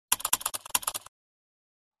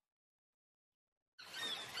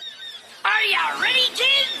you ready,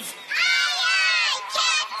 kids? Aye,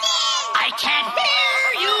 Captain! I can't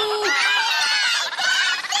hear you!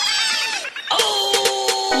 Oh!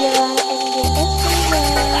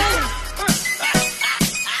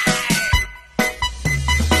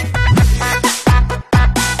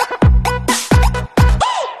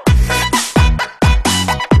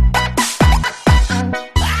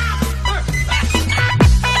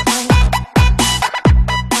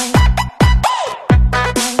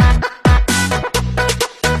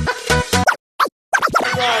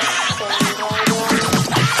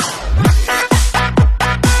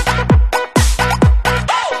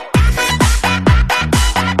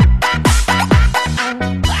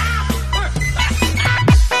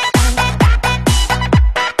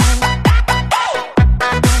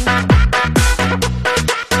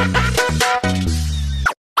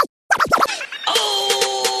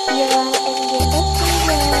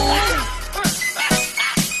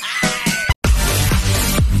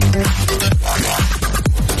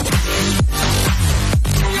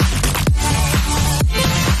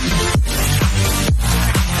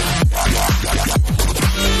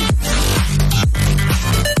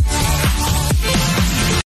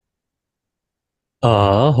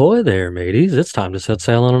 Ahoy there, mateys. It's time to set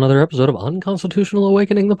sail on another episode of Unconstitutional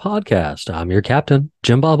Awakening, the podcast. I'm your captain,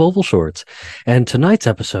 Jim Bob Ovalshorts. And tonight's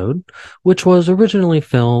episode, which was originally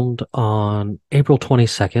filmed on April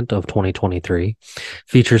 22nd of 2023,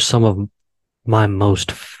 features some of my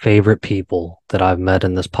most favorite people that I've met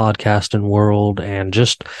in this podcasting world, and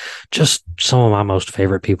just some of my most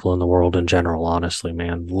favorite people in the world in general, honestly,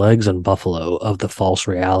 man. Legs and Buffalo of the False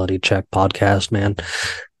Reality Check podcast, man.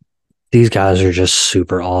 These guys are just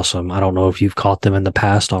super awesome. I don't know if you've caught them in the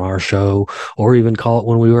past on our show or even caught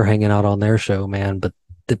when we were hanging out on their show, man, but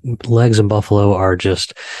Legs and Buffalo are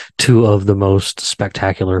just two of the most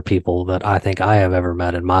spectacular people that I think I have ever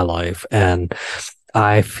met in my life. And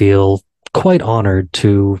I feel quite honored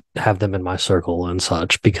to have them in my circle and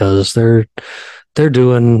such, because they're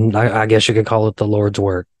doing, I guess you could call it the Lord's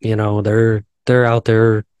work. You know, they're out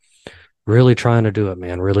there really trying to do it,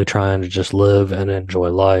 man, really trying to just live and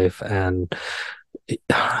enjoy life and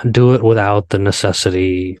do it without the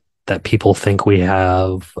necessity that people think we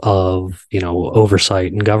have of, you know,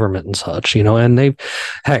 oversight and government and such, you know. And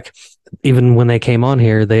heck, even when they came on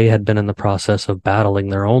here, they had been in the process of battling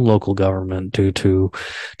their own local government due to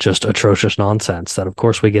just atrocious nonsense that, of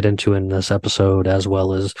course, we get into in this episode, as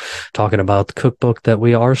well as talking about the cookbook that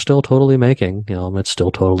we are still totally making. You know, it's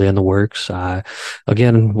still totally in the works.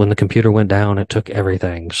 Again, when the computer went down, it took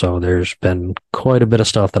everything. So there's been quite a bit of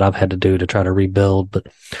stuff that I've had to do to try to rebuild, but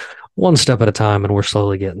one step at a time, and we're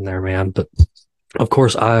slowly getting there, man. But of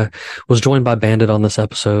course, I was joined by Bandit on this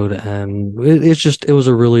episode, and it was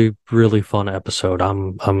a really, really fun episode.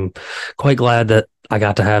 I'm quite glad that I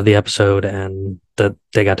got to have the episode and that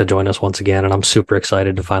they got to join us once again, and I'm super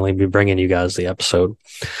excited to finally be bringing you guys the episode.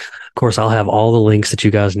 Of course, I'll have all the links that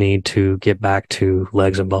you guys need to get back to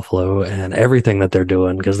Legs and Buffalo and everything that they're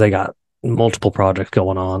doing, because they got multiple projects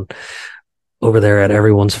going on over there at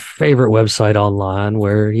everyone's favorite website online,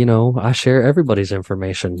 where, you know, I share everybody's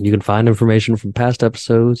information. You can find information from past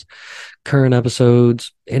episodes, current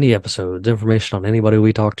episodes, any episodes, information on anybody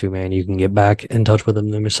we talk to, man. You can get back in touch with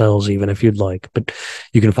them themselves, even if you'd like. But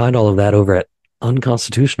you can find all of that over at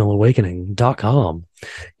unconstitutionalawakening.com.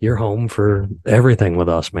 Your home for everything with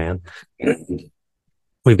us, man.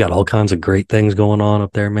 We've got all kinds of great things going on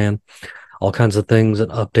up there, man. All kinds of things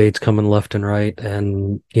and updates coming left and right,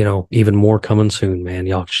 and, you know, even more coming soon, man.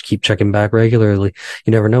 Y'all just keep checking back regularly.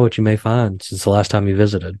 You never know what you may find since the last time you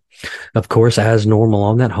visited. Of course, as normal,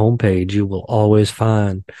 on that homepage, you will always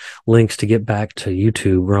find links to get back to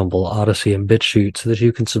YouTube, Rumble, Odyssey, and BitChute so that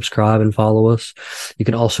you can subscribe and follow us. You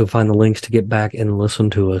can also find the links to get back and listen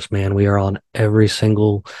to us, man. We are on every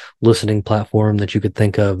single listening platform that you could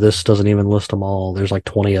think of. This doesn't even list them all. There's like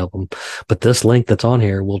 20 of them. But this link that's on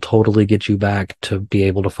here will totally get you back to be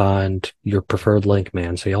able to find your preferred link,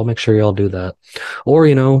 man. So y'all make sure y'all do that. Or,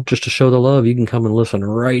 you know, just to show the love, you can come and listen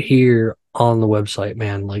right here on the website,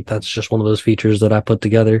 man. Like, that's just one of those features that I put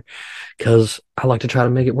together because I like to try to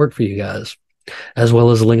make it work for you guys, as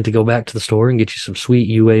well as a link to go back to the store and get you some sweet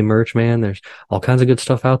UA merch, man. There's all kinds of good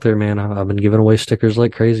stuff out there, man. I've been giving away stickers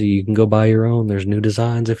like crazy. You can go buy your own. There's new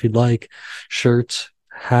designs if you'd like, shirts,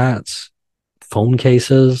 hats, phone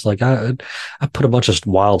cases. Like, I put a bunch of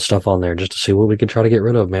wild stuff on there just to see what we can try to get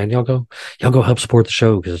rid of, man. Y'all go help support the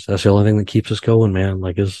show, because that's the only thing that keeps us going, man.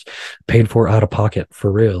 Like, is paid for out of pocket for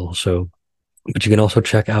real. So, but you can also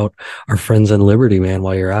check out our friends in Liberty, man,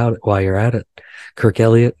 while you're at it. Kirk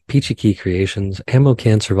Elliott, Peachy Key Creations, Ammo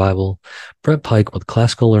Can Survival, Brett Pike with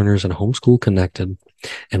Classical Learners and Homeschool Connected,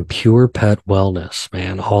 and Pure Pet Wellness.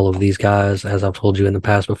 Man, all of these guys, as I've told you in the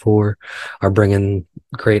past before, are bringing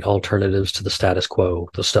great alternatives to the status quo,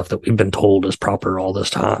 the stuff that we've been told is proper all this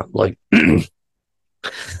time. Like,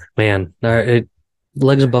 man,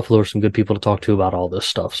 Legs and Buffalo are some good people to talk to about all this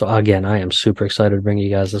stuff. So again, I am super excited to bring you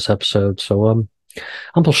guys this episode. So I'm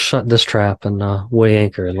gonna shut this trap and weigh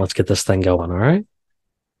anchor and let's get this thing going. All right.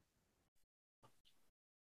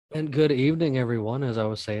 And good evening, everyone. As I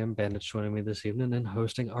was saying, Bandit's joining me this evening and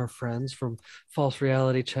hosting our friends from False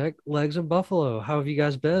Reality Check, Legs and Buffalo. How have you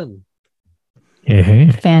guys been?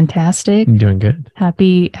 Hey. Fantastic. I'm doing good.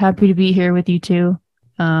 Happy to be here with you two.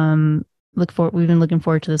 We've been looking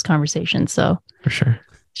forward to this conversation, so For sure.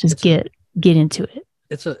 just get into it.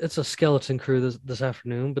 It's a skeleton crew this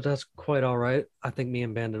afternoon, but that's quite all right. I think me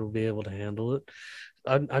and Bandit will be able to handle it.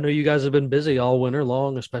 I know you guys have been busy all winter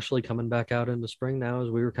long, especially coming back out in the spring now, as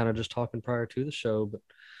we were kind of just talking prior to the show. But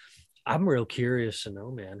I'm real curious to know,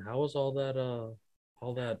 man, how was all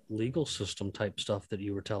that legal system type stuff that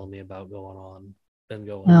you were telling me about been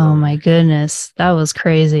going Oh on? my goodness, that was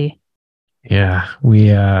crazy. Yeah,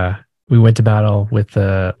 we went to battle with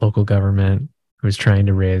the local government who was trying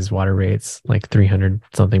to raise water rates like 300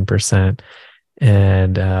 something percent,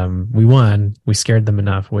 and we won. We scared them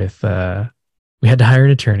enough with we had to hire an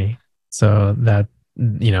attorney, so that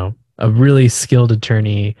a really skilled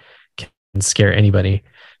attorney can scare anybody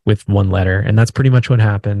with one letter, and that's pretty much what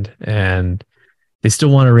happened. And they still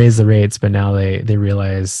want to raise the rates, but now they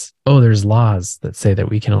realize, oh, there's laws that say that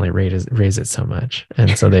we can only raise it so much.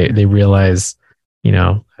 And so they realize,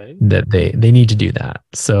 Okay. that they need to do that.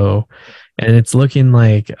 So, and it's looking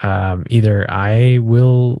like either I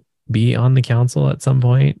will be on the council at some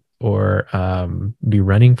point or be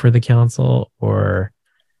running for the council, or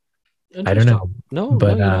I don't know. No,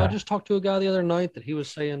 I just talked to a guy the other night that he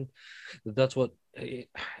was saying that's what,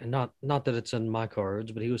 not that it's in my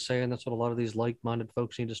cards, but he was saying that's what a lot of these like-minded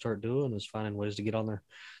folks need to start doing, is finding ways to get on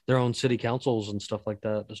their own city councils and stuff like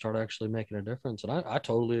that to start actually making a difference. And I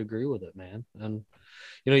totally agree with it, man. And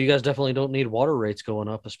you guys definitely don't need water rates going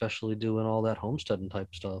up, especially doing all that homesteading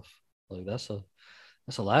type stuff. Like that's the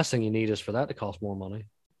last thing you need is for that to cost more money.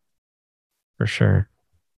 For sure.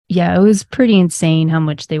 Yeah, it was pretty insane how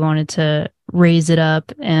much they wanted to raise it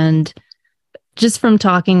up. And just from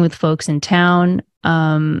talking with folks in town,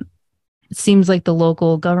 it seems like the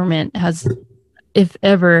local government has, if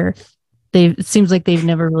ever, it seems like they've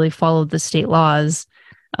never really followed the state laws.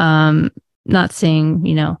 Not saying,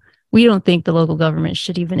 we don't think the local government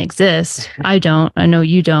should even exist. I don't. I know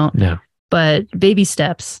you don't. No. But baby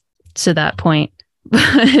steps to that point.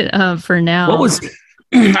 But for now, What was?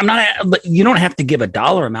 I'm not. But you don't have to give a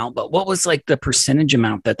dollar amount. But what was like the percentage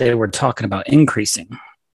amount that they were talking about increasing?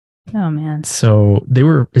 Oh man. So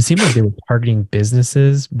it seemed like they were targeting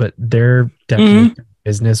businesses, but their definition of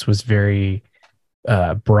business was very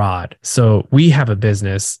broad. So we have a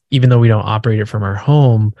business, even though we don't operate it from our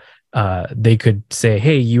home, they could say,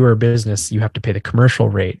 hey, you are a business, you have to pay the commercial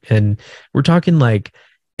rate. And we're talking like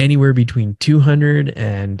anywhere between 200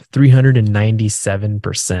 and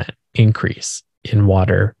 397% increase in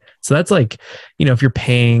water. So that's like, if you're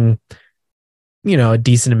paying, a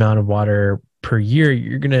decent amount of water per year,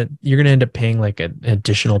 you're gonna end up paying like an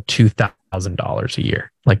additional $2,000 a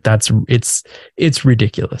year. Like it's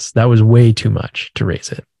ridiculous. That was way too much to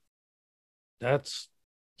raise it. Because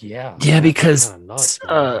nuts,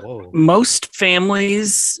 most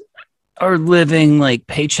families are living like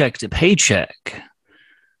paycheck to paycheck,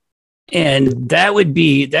 and that would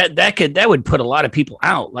be that would put a lot of people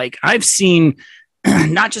out. Like I've seen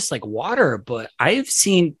not just like water, but I've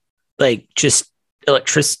seen like just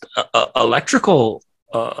electrical,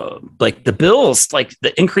 like the bills, like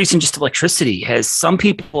the increase in just electricity has, some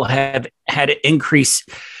people have had it increase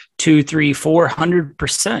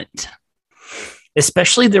 200-400%.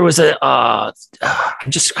 Especially there was I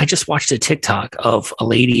just watched a TikTok of a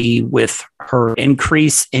lady with her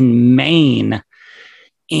increase in Maine,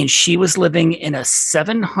 and she was living in a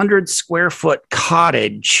 700 square foot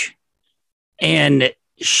cottage, and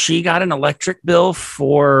she got an electric bill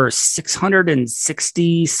for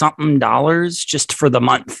 $660 something just for the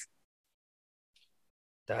month.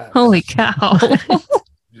 Holy cow.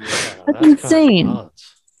 That's insane.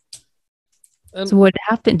 So what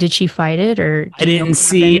happened? Did she fight it, or I didn't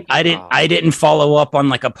follow up on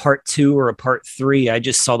like a part 2 or a part 3. I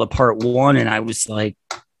just saw the part 1 and I was like,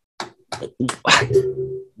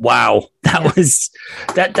 wow, that's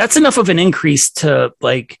enough of an increase to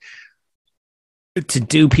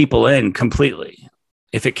do people in completely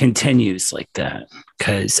if it continues like that.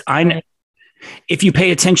 Because if you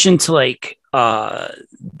pay attention to like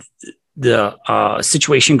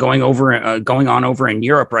situation going on over in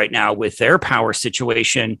Europe right now with their power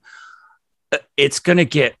situation, it's going to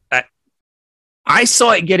get. I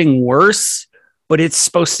saw it getting worse, but it's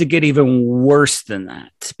supposed to get even worse than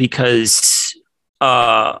that because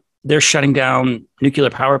they're shutting down nuclear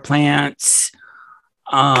power plants,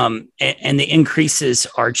 and the increases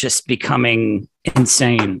are just becoming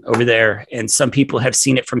insane over there. And some people have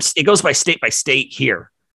seen it it goes by state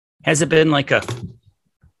here. Has it been like a?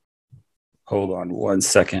 Hold on 1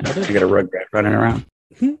 second. I got a rugrat running around.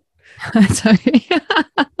 That's okay.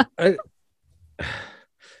 And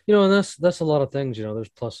that's a lot of things. There's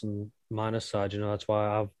plus and minus sides. That's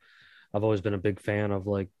why I've always been a big fan of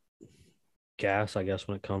like gas, I guess,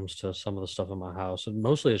 when it comes to some of the stuff in my house. And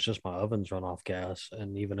mostly it's just my ovens run off gas.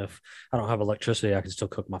 And even if I don't have electricity, I can still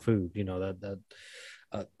cook my food.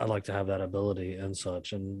 I like to have that ability and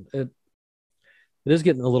such. And it is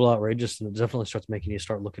getting a little outrageous, and it definitely starts making you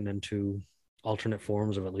start looking into alternate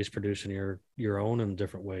forms of at least producing your own in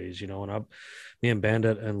different ways. And me and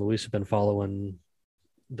Bandit and Luis have been following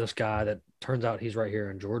this guy that turns out he's right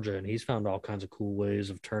here in Georgia, and he's found all kinds of cool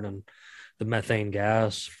ways of turning the methane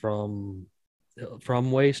gas from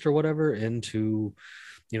waste or whatever into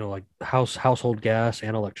like household gas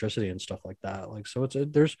and electricity and stuff like that. Like, so I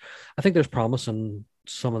think there's promise in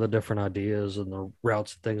some of the different ideas and the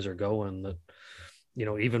routes that things are going, that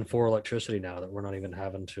even for electricity now, that we're not even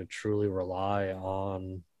having to truly rely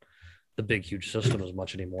on the big huge system as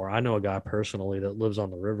much anymore. I know a guy personally that lives on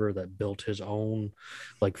the river that built his own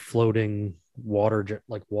like floating water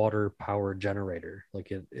powered generator.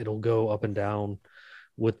 Like it'll go up and down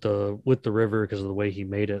with the river because of the way he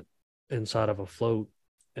made it inside of a float,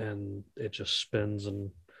 and it just spins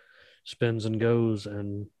and goes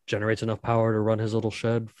and generates enough power to run his little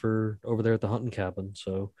shed for over there at the hunting cabin.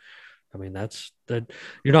 So I mean, that's that.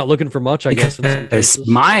 You're not looking for much, I guess.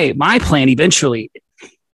 My plan eventually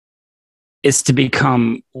is to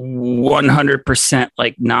become 100%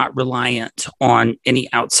 like not reliant on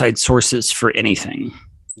any outside sources for anything.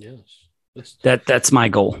 Yes, that's my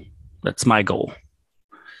goal. That's my goal.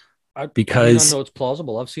 Because I know it's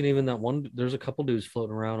plausible. I've seen even that one. There's a couple dudes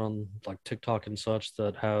floating around on like TikTok and such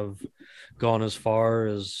that have gone as far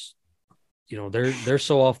as, they're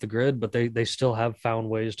so off the grid, but they still have found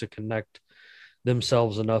ways to connect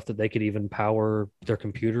themselves enough that they could even power their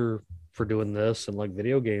computer for doing this and like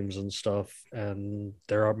video games and stuff, and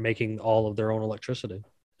they're making all of their own electricity.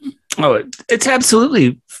 Oh, it's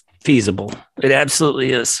absolutely feasible. It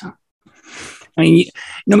absolutely is. I mean,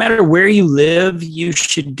 no matter where you live, you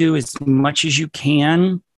should do as much as you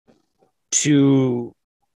can to,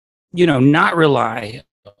 not rely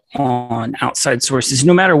on outside sources,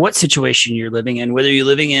 no matter what situation you're living in, whether you're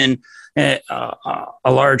living in a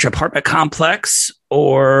large apartment complex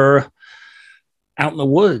or out in the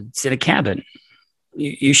woods in a cabin.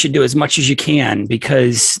 You should do as much as you can,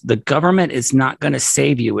 because the government is not going to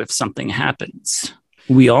save you if something happens.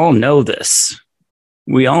 We all know this.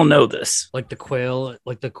 Like the quail,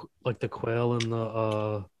 like the quail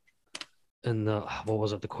in the what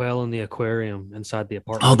was it? The quail in the aquarium inside the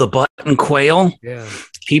apartment. Oh, the button quail. Yeah.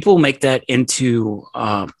 People make that into.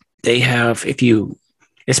 They have,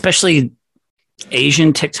 especially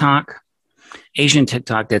Asian TikTok.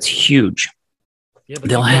 That's huge. Yeah, but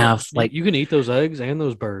they'll have like you can eat those eggs and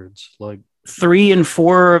those birds. Like 3 and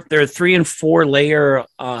 4. They're 3 and 4 layer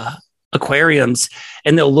aquariums,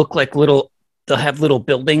 and they'll look like little. They'll have little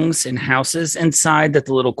buildings and houses inside that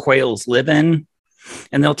the little quails live in,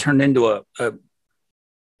 and they'll turn into a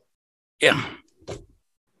yeah.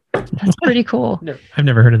 That's pretty cool. I've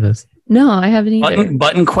never heard of this. No, I haven't either.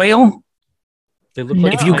 Button quail. They look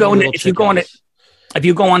like if you go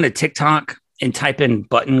on to TikTok and type in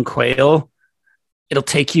button quail, it'll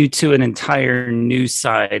take you to an entire new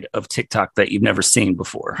side of TikTok that you've never seen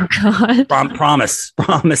before. Oh, God. Promise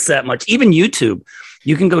that much. Even YouTube,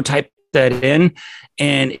 you can go type that in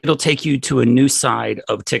and it'll take you to a new side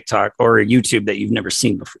of TikTok or YouTube that you've never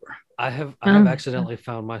seen before. I have accidentally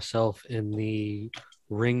found myself in the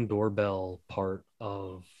Ring doorbell part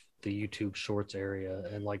of the YouTube Shorts area,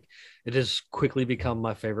 and like it has quickly become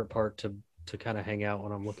my favorite part to kind of hang out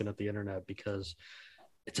when I'm looking at the internet, because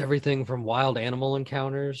it's everything from wild animal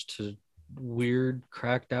encounters to weird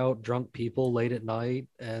cracked out drunk people late at night,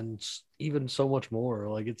 and even so much more.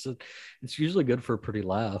 Like it's usually good for a pretty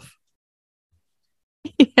laugh.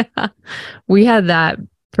 Yeah, we had that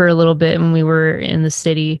for a little bit when we were in the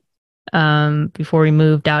city before we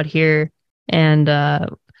moved out here, and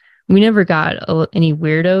we never got any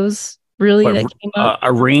weirdos really that came up.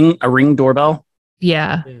 A ring doorbell.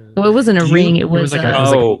 Yeah. Well, it wasn't a ring. It was like a,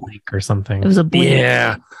 a blink or something. it was a blink.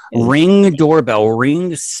 Yeah. Ring doorbell,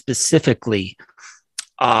 Ring specifically.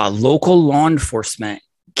 Local law enforcement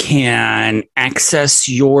can access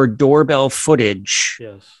your doorbell footage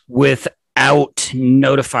without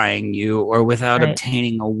notifying you or without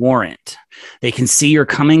obtaining a warrant. They can see your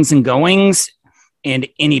comings and goings and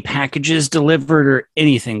any packages delivered or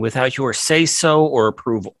anything without your say so or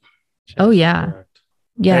approval. Oh yeah.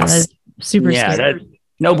 Yeah, that's super scary.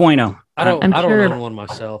 No bueno. I don't own one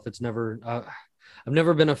myself. It's never I've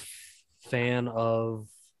never been a fan of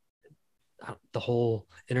the whole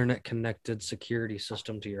internet connected security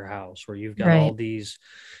system to your house where you've got all these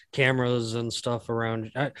cameras and stuff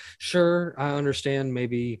around. Sure, I understand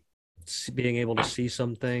maybe being able to see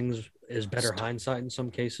some things is better hindsight in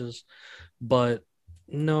some cases, but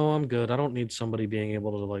no, I'm good. I don't need somebody being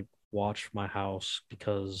able to like watch my house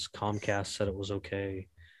because Comcast said it was okay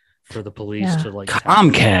for the police to like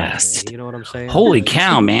Comcast. You know what I'm saying? Holy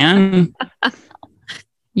cow, man.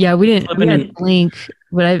 Yeah, we didn't blink,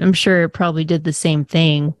 but I'm sure it probably did the same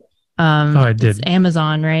thing. I did. It's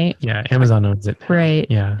Amazon, right? Yeah, Amazon owns it. Right.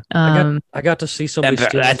 Yeah. I got to see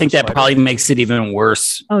somebody. I think that probably makes it even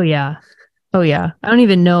worse. Oh yeah. I don't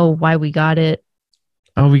even know why we got it.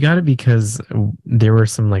 Oh, we got it because there were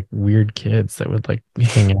some like weird kids that would like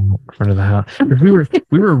hang out in front of the house.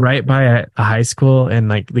 We were right by a high school, and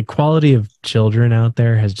like the quality of children out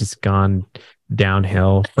there has just gone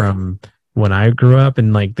downhill from when I grew up,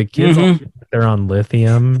 and like the kids they're on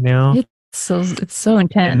lithium now. It's so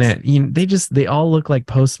intense. And that they all look like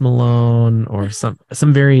Post Malone or some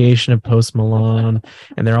variation of Post Malone,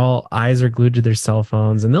 and they're all eyes are glued to their cell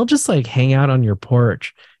phones, and they'll just like hang out on your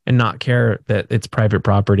porch and not care that it's private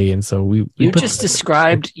property. And so you just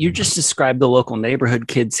described the local neighborhood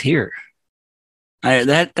kids here.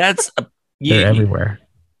 They're everywhere.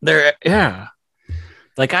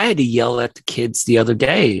 Like I had to yell at the kids the other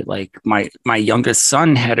day. Like my youngest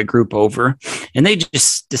son had a group over and they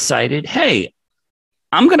just decided, hey,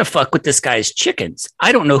 I'm going to fuck with this guy's chickens.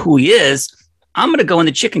 I don't know who he is. I'm going to go in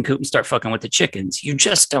the chicken coop and start fucking with the chickens. You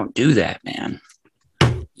just don't do that, man.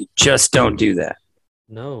 You just don't do that.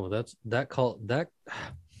 No, that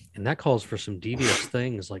calls for some devious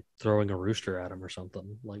things like throwing a rooster at him or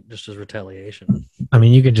something, like just as retaliation. I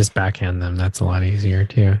mean, you could just backhand them. That's a lot easier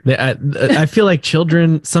too. I feel like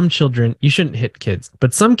some children, you shouldn't hit kids,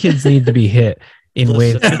 but some kids need to be hit in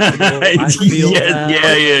ways. Yeah.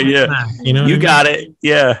 You got it.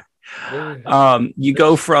 Yeah. You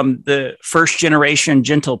go from the first generation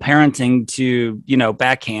gentle parenting to,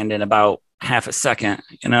 backhand in about half a second,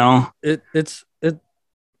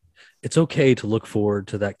 It's okay to look forward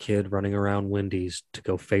to that kid running around Wendy's to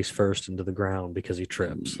go face first into the ground because he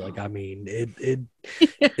trips. Like, I mean,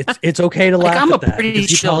 it's okay to laugh I'm at a pretty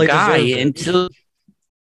chill guy until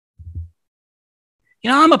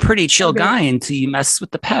I'm a pretty chill guy until you mess with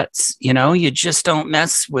the pets. You just don't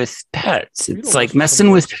mess with pets. It's like messing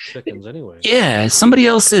with chickens anyway. Yeah, somebody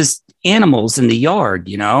else's animals in the yard.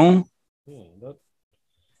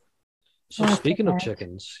 So speaking of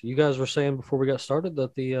chickens, you guys were saying before we got started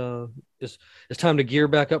that it's time to gear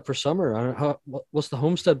back up for summer. What's the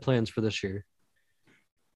homestead plans for this year?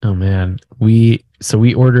 Oh man, we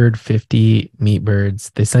ordered 50 meat birds.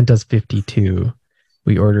 They sent us 52.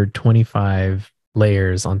 We ordered 25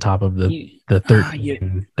 layers on top of the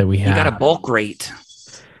 13 that we have. You got a bulk rate.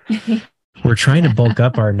 We're trying to bulk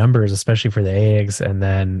up our numbers, especially for the eggs, and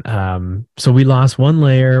then so we lost one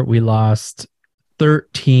layer. We lost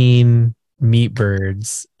 13 meat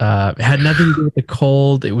birds. It had nothing to do with the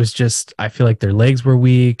cold. It was just I feel like their legs were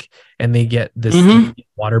weak and they get this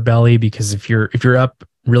water belly because if you're up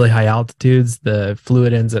really high altitudes, the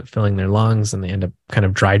fluid ends up filling their lungs and they end up kind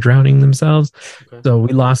of dry drowning themselves. Okay. So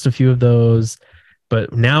we lost a few of those,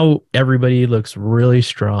 but now everybody looks really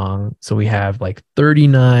strong. So we have like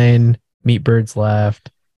 39 meat birds left,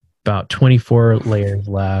 about 24 layers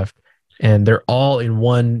left, and they're all in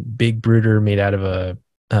one big brooder made out of a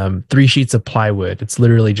 3 sheets of plywood. It's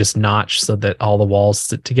literally just notched so that all the walls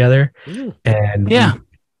sit together. And we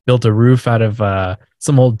built a roof out of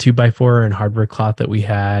some old 2x4 and hardware cloth that we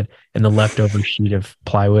had and the leftover sheet of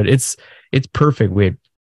plywood. It's perfect. What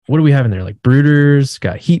do we have in there? Like brooders,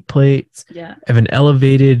 got heat plates. Yeah. Have an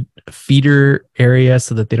elevated feeder area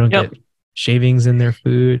so that they don't get shavings in their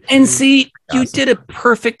food. And see, you did a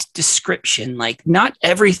perfect description. Like not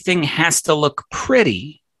everything has to look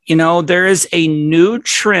pretty. There is a new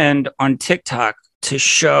trend on TikTok to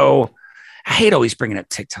show. I hate always bringing up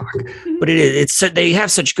TikTok, but they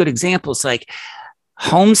have such good examples. Like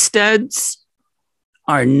homesteads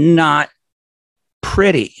are not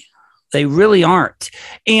pretty. They really aren't.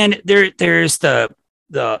 And there's the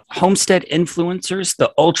homestead influencers,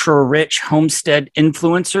 the ultra rich homestead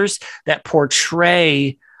influencers that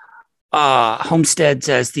portray homesteads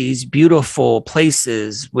as these beautiful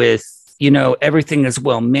places with, everything is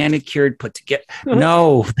well manicured, put together.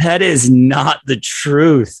 No, that is not the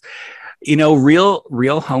truth.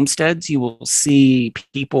 Real homesteads, you will see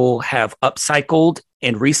people have upcycled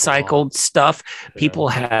and recycled stuff. People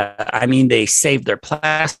they save their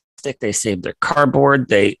plastic, they save their cardboard,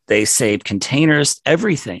 they save containers,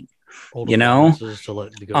 everything. To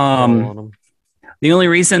let go on them. The only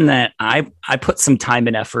reason that I put some time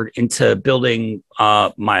and effort into building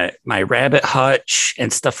my rabbit hutch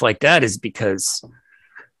and stuff like that is because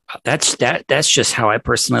that's just how I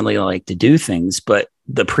personally like to do things. But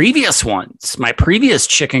the previous ones, my previous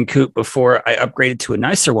chicken coop before I upgraded to a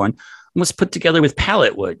nicer one, was put together with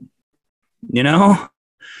pallet wood.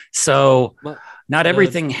 So not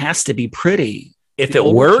everything has to be pretty. If it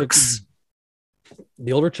works.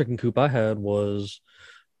 The older chicken coop I had was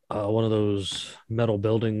one of those metal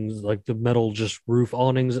buildings, like the metal just roof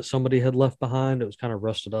awnings that somebody had left behind. It was kind of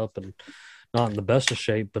rusted up and not in the best of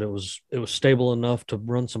shape, but it was stable enough to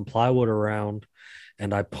run some plywood around.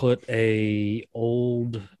 And I put a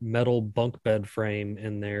old metal bunk bed frame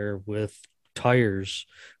in there with tires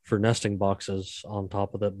for nesting boxes on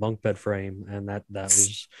top of that bunk bed frame, and that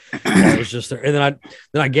was just there. And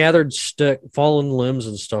then I gathered fallen limbs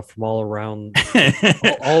and stuff from all around.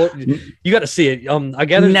 You got to see it. I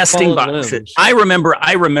gathered nesting boxes. Limbs. I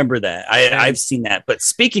remember that. I've seen that. But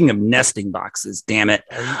speaking of nesting boxes, damn it,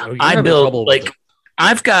 I built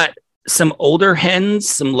I've got some older hens,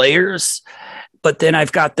 some layers, but then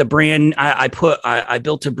I've got the brand. I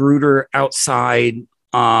built a brooder outside.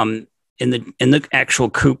 In the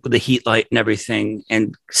actual coop with the heat light and everything,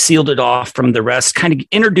 and sealed it off from the rest, kind of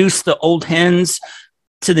introduced the old hens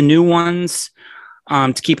to the new ones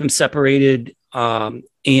to keep them separated. And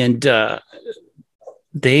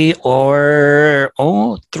they are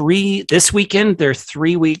all three this weekend. They're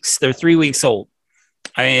 3 weeks. They're 3 weeks old.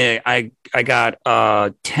 I got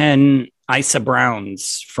 10 Isa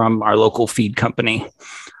Browns from our local feed company.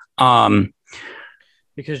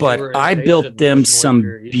 But I built them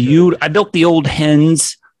I built the old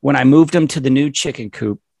hens when I moved them to the new chicken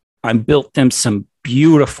coop. I built them some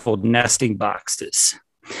beautiful nesting boxes.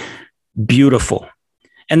 Beautiful.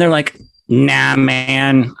 And they're like, nah,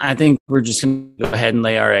 man, I think we're just going to go ahead and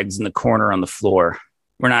lay our eggs in the corner on the floor.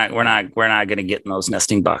 We're not going to get in those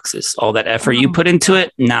nesting boxes. All that effort you put into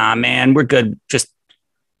it. Nah, man, we're good. Just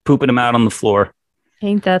pooping them out on the floor.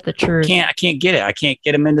 Ain't that the truth? I can't get it. I can't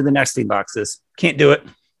get them into the nesting boxes. Can't do it.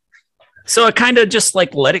 So I kind of just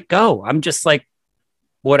let it go. I'm just like,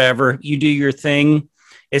 whatever, you do your thing.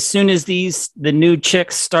 As soon as the new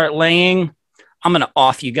chicks start laying, I'm going to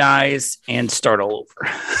off you guys and start all over.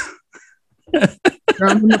 Throw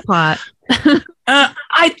them in the pot.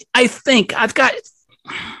 I think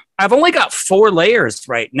I've only got 4 layers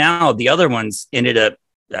right now. The other ones ended up,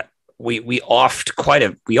 we offed quite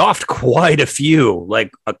a few,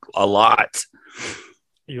 like a lot.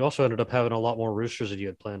 You also ended up having a lot more roosters than you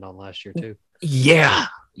had planned on last year too. Yeah.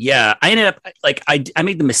 I ended up I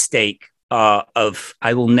made the mistake of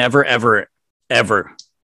I will never ever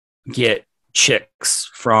get chicks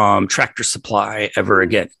from Tractor Supply ever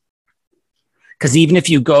again. Because even if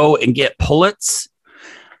you go and get pullets,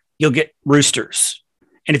 you'll get roosters,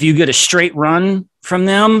 and if you get a straight run from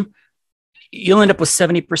them, you'll end up with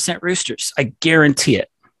 70% roosters. I guarantee it.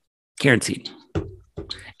 Guaranteed.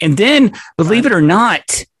 And then, believe it or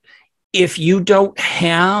not, if you don't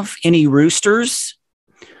have any roosters,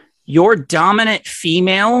 your dominant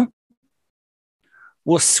female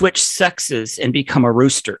will switch sexes and become a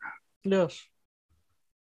rooster. Yes.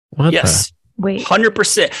 What yes. Wait.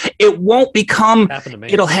 100%. It won't become,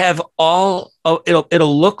 it'll have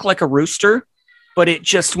it'll look like a rooster, but it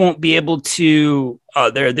just won't be able to,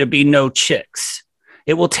 there'll be no chicks.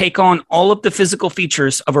 It will take on all of the physical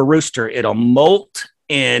features of a rooster. It'll molt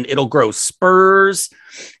and it'll grow spurs.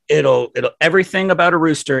 It'll everything about a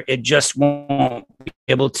rooster. It just won't be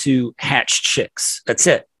able to hatch chicks. That's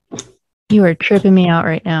it. You are tripping me out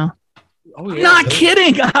right now. Oh, yeah. Not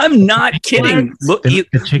kidding. I'm not kidding. Look, you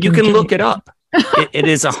can look it up. It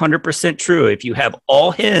is 100% true. If you have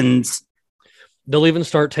all hens, they'll even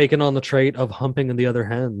start taking on the trait of humping the other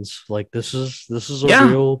hens. Like this is a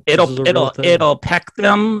real. It'll peck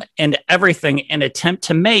them and everything and attempt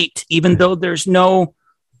to mate, even though there's no.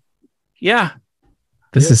 Yeah.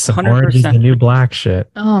 This is some 100%. Orange is the new black shit.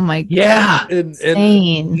 Oh my god. Yeah.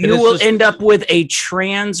 Insane. You will end up with a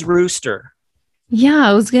trans rooster. Yeah,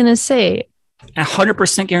 I was gonna say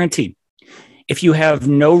 100% guaranteed. if you have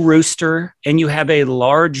no rooster and you have a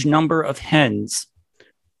large number of hens,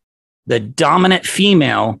 the dominant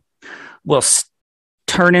female will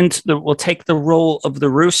will take the role of the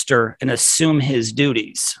rooster and assume his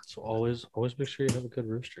duties. So always make sure you have a good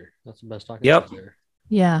rooster. That's the best I can Yep. say there.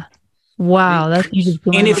 Yeah. Wow. That's you just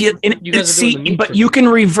And if you guys are doing the meat but chicken. you can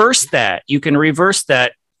reverse that. You can reverse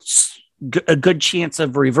that. A good chance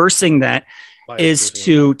of reversing that is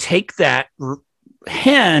to take that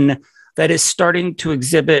hen that is starting to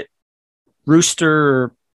exhibit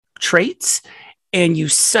rooster traits and you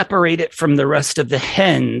separate it from the rest of the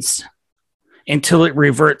hens until it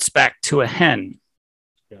reverts back to a hen.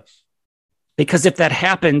 Yes. Because if that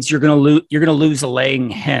happens, you're going to lose a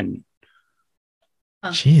laying hen.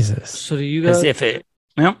 Jesus. So do you Because guys? if it,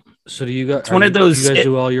 well, So do you guys? It's one of those- Do you guys it-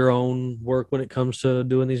 do all your own work when it comes to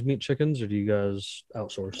doing these meat chickens, or do you guys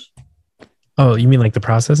outsource? Oh, you mean like the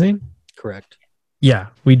processing? Correct. Yeah,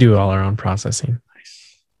 we do all our own processing.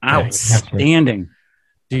 outstanding.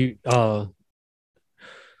 Do you?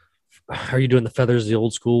 Are you doing the feathers the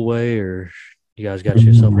old school way, or you guys got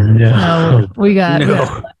yourself? No, we got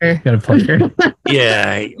No. Got a pleasure.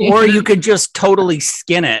 Yeah. Or you could just totally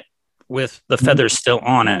skin it with the feathers still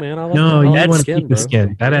on it. Man, I like No, the- I you like want to skin, keep the bro.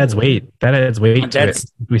 skin. That adds weight. That adds weight to it. That's-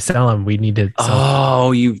 If we sell them, we need to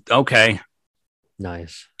sell Okay.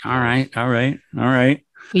 Nice. All right.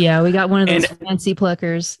 Yeah, we got one of those And- fancy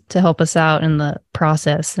pluckers to help us out in the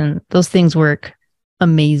process, and those things work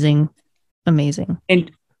amazing.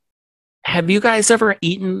 And have you guys ever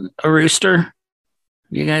eaten a rooster? Have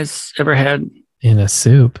you guys ever had? in a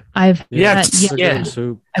soup. I've Yeah, had- it's- They're yeah. good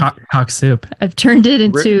soup. Cock soup. I've turned it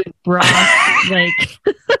into broth. Like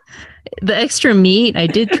the extra meat, I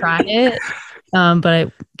did try it, but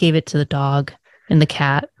I gave it to the dog and the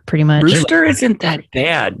cat. Pretty much. Rooster isn't that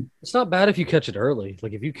bad. It's not bad if you catch it early.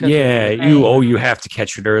 Like if you catch Yeah, it, you have to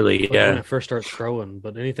catch it early. like when Yeah. it first starts crowing.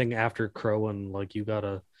 But anything after crowing, like you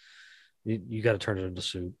gotta turn it into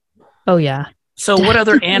soup. Oh yeah. So what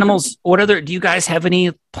other animals, do you guys have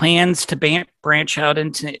any plans to branch out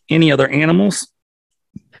into any other animals?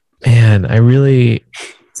 Man, I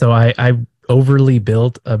overly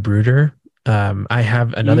built a brooder. I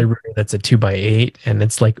have another brooder that's a 2x8 and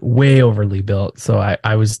it's like way overly built. So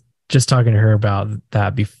I was just talking to her about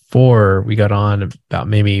that before we got on, about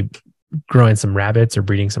maybe growing some rabbits or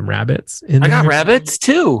breeding some rabbits. I got rabbits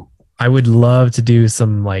too. I would love to do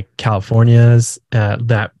some like Californias,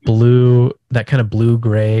 that kind of blue,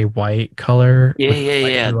 gray, white color. with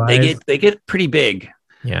light blue eyes. They get pretty big.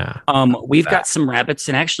 Yeah. We've got some rabbits,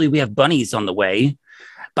 and actually we have bunnies on the way.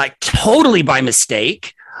 Totally by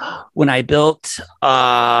mistake, when I built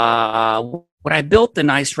the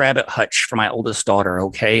nice rabbit hutch for my oldest daughter.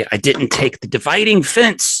 Okay, I didn't take the dividing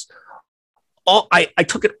fence. I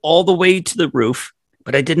took it all the way to the roof,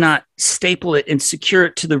 but I did not staple it and secure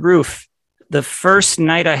it to the roof. The first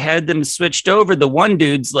night I had them switched over, the one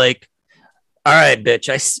dude's like, "All right, bitch,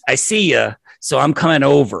 I see ya, so I'm coming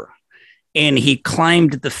over." And he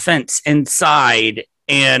climbed the fence inside,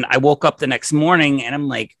 and I woke up the next morning and I'm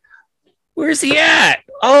like, "Where's he at?"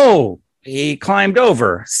 Oh, he climbed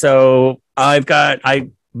over. So I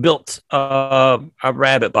built a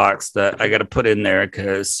rabbit box that I got to put in there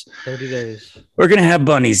because 30 days. we're going to have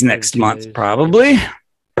bunnies next 32 month, days. probably.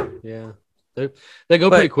 Yeah, they go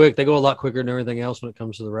pretty quick. They go a lot quicker than everything else when it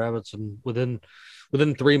comes to the rabbits. And within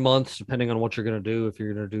 3 months, depending on what you're going to do, if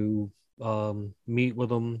you're going to do meat with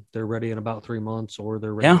them, they're ready in about 3 months, or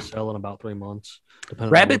they're ready to sell in about 3 months. depending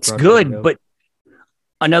on Rabbits what route you go. good, but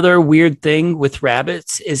another weird thing with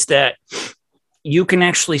rabbits is that you can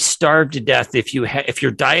actually starve to death if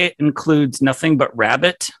your diet includes nothing but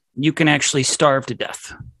rabbit. You can actually starve to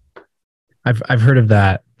death. I've heard of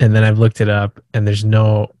that, and then I've looked it up, and there's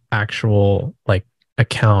no actual like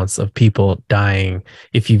accounts of people dying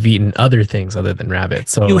if you've eaten other things other than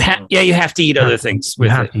rabbits. So you have to eat other things You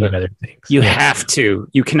with have it. to eat other things. You Yeah. have to.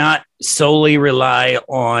 You cannot solely rely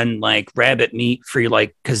on like rabbit meat for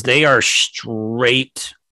because they are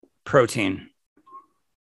straight protein.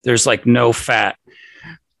 There's like no fat.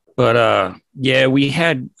 But we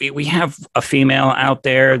have a female out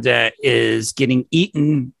there that is getting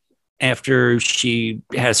eaten after she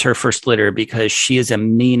has her first litter because she is a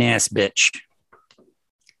mean ass bitch.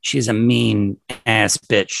 She's a mean ass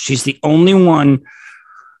bitch. She's the only one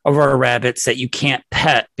of our rabbits that you can't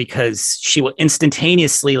pet because she will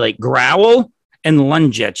instantaneously like growl and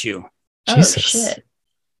lunge at you. Jesus. Oh shit!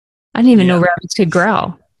 I didn't even know rabbits could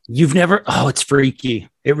growl. You've never? Oh, it's freaky.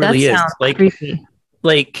 It really That is. sounds Like creepy.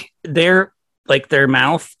 their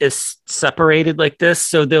mouth is separated like this,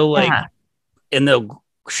 so they'll Yeah. and they'll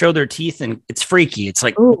show their teeth, and it's freaky. It's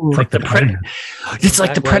like Ooh. the predator. It's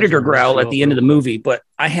like the predator growl at the end of the movie. But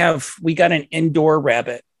we got an indoor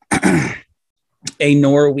rabbit, a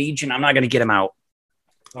Norwegian. I'm not going to get him out.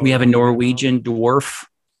 We have a Norwegian dwarf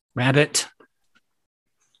rabbit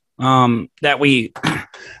that we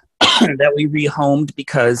rehomed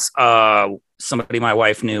because somebody my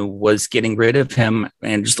wife knew was getting rid of him,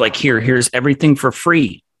 and just like, here's everything for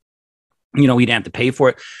free. We didn't have to pay for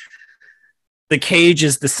it. The cage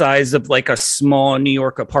is the size of like a small New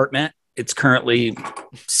York apartment. It's currently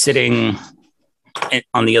sitting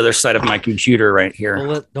on the other side of my computer right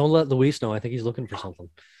here. Don't let Luis know. I think he's looking for something.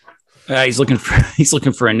 He's looking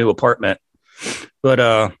for a new apartment.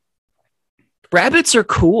 But rabbits are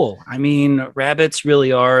cool. I mean, rabbits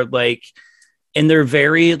really are like, and they're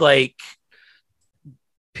very like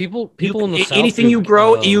people in the South. Anything you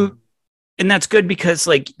grow, and that's good because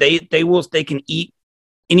like they can eat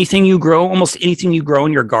anything you grow. Almost anything you grow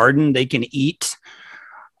in your garden, they can eat.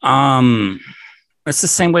 It's the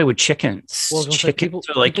same way with chickens. Well, chickens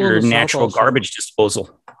are like your natural garbage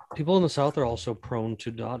disposal. People in the South are also prone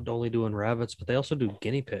to not only doing rabbits, but they also do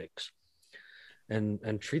guinea pigs,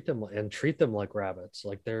 and treat them like rabbits,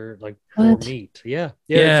 like they're like for meat. Yeah.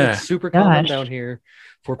 It's super common down here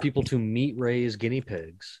for people to meat raise guinea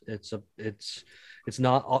pigs. It's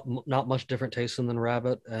not much different tasting than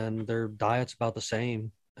rabbit, and their diet's about the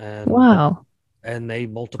same. And wow. And they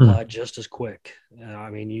multiply just as quick. I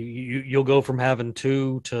mean, you'll go from having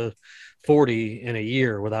 2 to 40 in a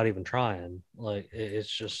year without even trying. Like, it's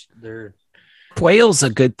just they're. Quail's a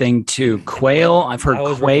good thing too. Quail, I've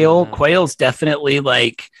heard quail. Quail's definitely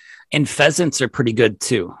like, and pheasants are pretty good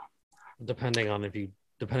too. Depending on the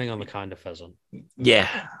kind of pheasant.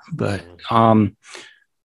 Yeah, but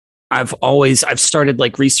I've started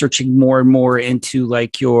like researching more and more into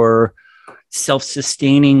like your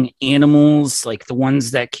self-sustaining animals, like the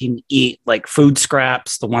ones that can eat like food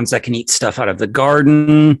scraps, the ones that can eat stuff out of the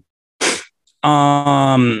garden.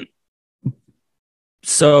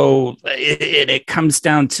 So it comes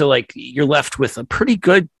down to like, you're left with a pretty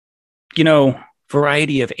good,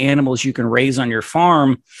 variety of animals you can raise on your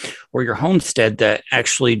farm or your homestead that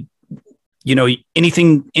actually,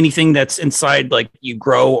 anything that's inside, like you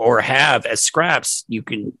grow or have as scraps, you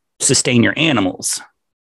can sustain your animals.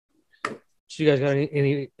 So you guys got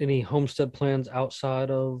any homestead plans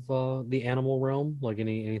outside of the animal realm? Like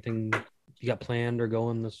anything you got planned or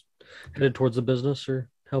going that's headed towards the business or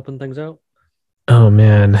helping things out? Oh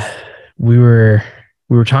man, we were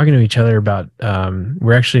talking to each other about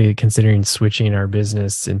we're actually considering switching our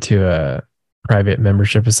business into a private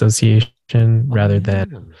membership association rather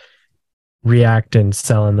than react and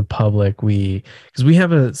sell in the public. Because we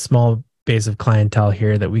have a small base of clientele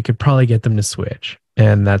here that we could probably get them to switch,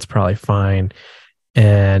 and that's probably fine.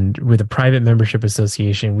 And with a private membership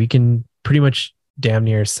association, we can pretty much damn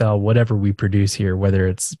near sell whatever we produce here, whether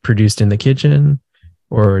it's produced in the kitchen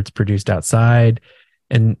or it's produced outside.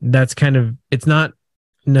 And that's it's not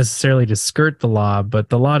necessarily to skirt the law, but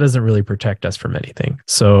the law doesn't really protect us from anything.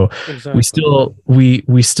 So exactly.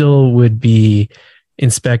 we still would be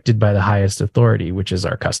inspected by the highest authority, which is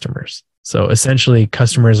our customers. So essentially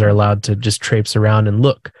customers are allowed to just traipse around and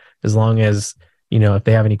look, as long as, if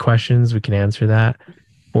they have any questions, we can answer that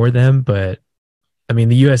for them. But I mean,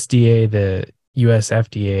 the USDA, the US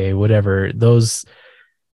FDA, whatever,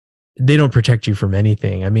 they don't protect you from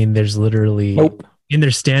anything. I mean, there's literally in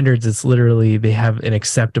their standards, it's literally, they have an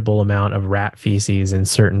acceptable amount of rat feces in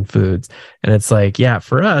certain foods. And it's like, yeah,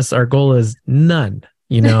 for us, our goal is none,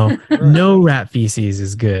 no rat feces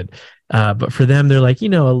is good. But for them, they're like, a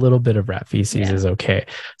little bit of rat feces is okay.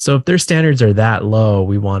 So if their standards are that low,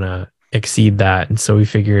 we want to exceed that. And so we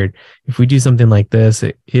figured if we do something like this,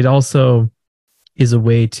 it also is a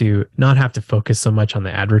way to not have to focus so much on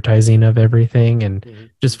the advertising of everything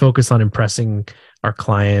and just focus on impressing our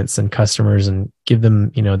clients and customers and give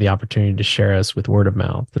them, the opportunity to share us with word of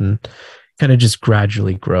mouth and kind of just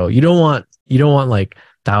gradually grow. You don't want like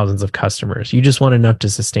thousands of customers. You just want enough to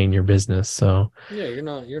sustain your business. So yeah,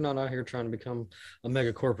 you're not out here trying to become a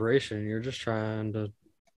mega corporation. You're just trying to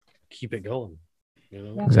keep it going.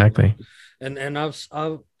 Exactly. And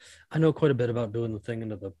I know quite a bit about doing the thing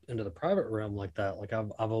into the private realm like that. Like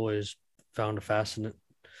I've always found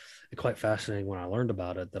quite fascinating when I learned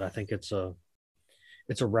about it, that I think it's a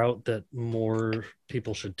route that more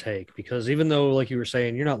people should take, because even though, like you were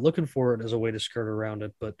saying, you're not looking for it as a way to skirt around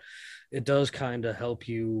it, but it does kind of help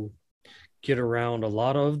you get around a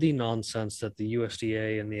lot of the nonsense that the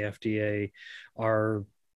USDA and the FDA are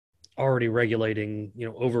already regulating,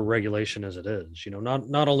 over regulation as it is.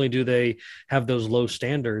 Not only do they have those low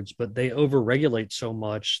standards, but they over regulate so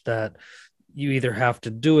much that you either have to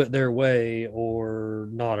do it their way or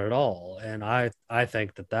not at all. And I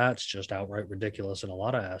think that that's just outright ridiculous in a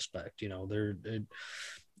lot of aspect. You know,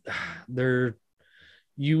 they're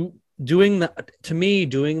you doing that. To me,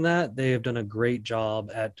 doing that, they have done a great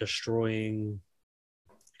job at destroying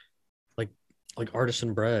like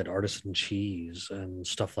artisan bread, artisan cheese, and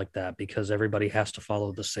stuff like that, because everybody has to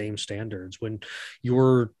follow the same standards. When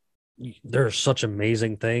there's such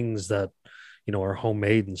amazing things that, you know, are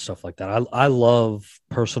homemade and stuff like that. I love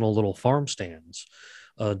personal little farm stands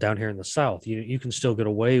down here in the South. You can still get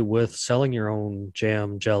away with selling your own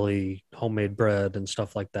jam, jelly, homemade bread, and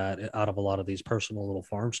stuff like that out of a lot of these personal little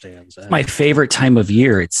farm stands. And My favorite time of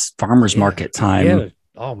year. It's farmers market time. yeah.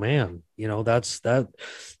 Oh man, you know, that's that.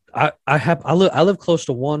 I live close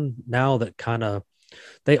to one now that kind of,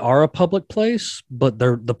 they are a public place, but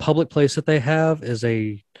the public place that they have is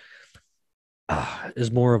is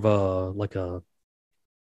more of like a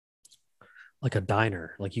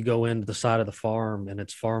diner. Like you go into the side of the farm and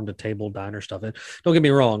it's farm to table diner stuff. And don't get me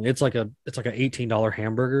wrong, it's like an $18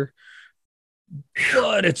 hamburger,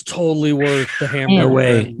 but it's totally worth the hamburger. No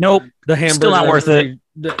way. Nope. The hamburger Still not worth it.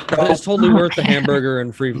 It's totally worth the hamburger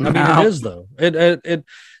and free. I mean, No. it is though.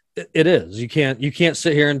 It is. You can't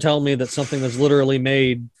sit here and tell me that something that's literally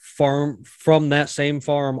made from that same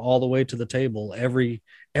farm all the way to the table, every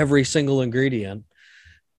single ingredient,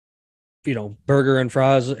 you know, burger and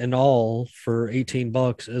fries and all for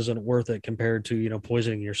 $18 isn't worth it compared to, you know,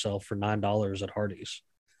 poisoning yourself for $9 at Hardee's.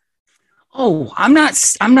 Oh, I'm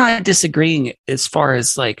not disagreeing as far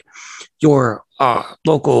as like your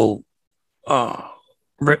local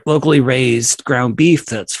locally raised ground beef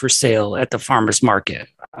that's for sale at the farmers market,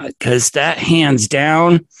 because that hands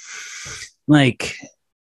down, like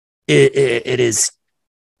it is,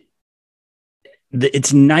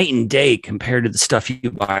 it's night and day compared to the stuff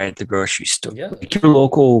you buy at the grocery store. Yeah. Like your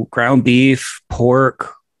local ground beef,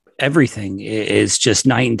 pork, everything is just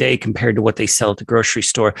night and day compared to what they sell at the grocery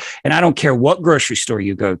store. And I don't care what grocery store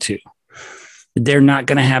you go to, they're not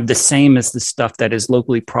going to have the same as the stuff that is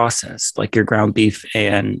locally processed, like your ground beef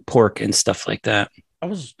and pork and stuff like that. I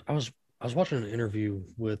was watching an interview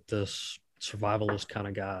with this survivalist kind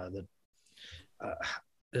of guy that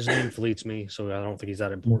his name fleets me, so I don't think he's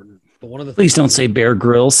that important. But one of the Please don't say Bear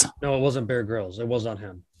Grylls. No, it wasn't Bear Grylls. It was not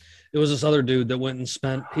him. It was this other dude that went and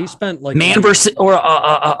spent like Man versus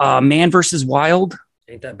Wild.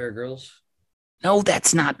 Ain't that Bear Grylls? No,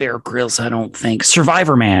 that's not Bear Grylls. I don't think.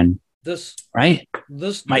 Survivor Man. This Might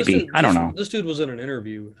be. I don't know. This dude was in an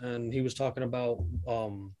interview and he was talking about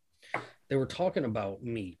they were talking about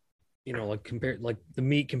meat, you know, like the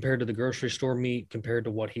meat compared to the grocery store meat compared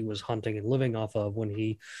to what he was hunting and living off of when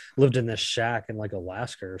he lived in this shack in like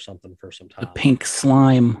Alaska or something for some time. The pink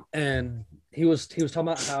slime. And he was talking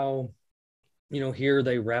about how, you know, here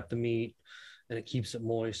they wrap the meat and it keeps it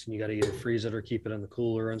moist and you got to either freeze it or keep it in the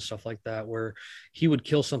cooler and stuff like that, where he would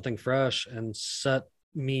kill something fresh and set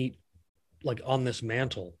meat like on this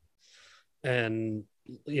mantle, and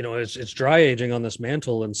you know, it's dry aging on this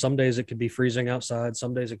mantle, and some days it could be freezing outside,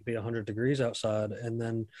 some days it could be 100 degrees outside, and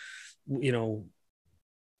then, you know,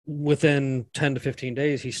 within 10 to 15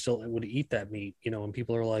 days he still would eat that meat, you know. And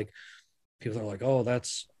people are like, oh,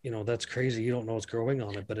 that's, you know, that's crazy, you don't know what's growing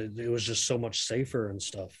on it, but it was just so much safer and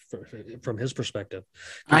stuff from his perspective.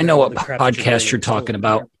 I know what podcast you're talking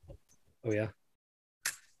about. Oh yeah.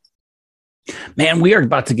 Man, we are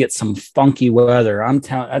about to get some funky weather. I'm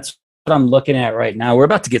telling, that's what I'm looking at right now. We're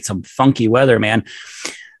about to get some funky weather, man.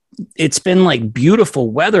 It's been like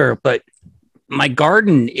beautiful weather, but my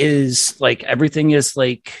garden is like, everything is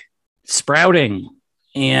like sprouting,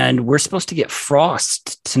 and we're supposed to get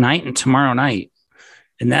frost tonight and tomorrow night.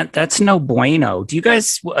 And that's no bueno. Do you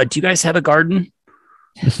guys have a garden?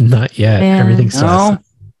 Not yet. Man. Everything's No.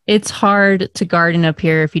 It's hard to garden up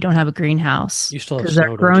here if you don't have a greenhouse, You still have because snow, our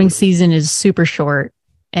don't growing you? season is super short,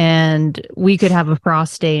 and we could have a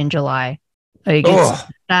frost day in July. Like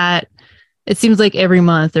Ugh. that. It seems like every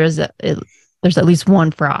month there's at least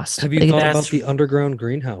one frost. Have you Like, thought that's- about the underground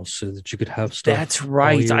greenhouse so that you could have stuff? That's all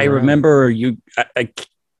right. year I round? remember you.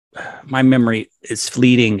 My memory is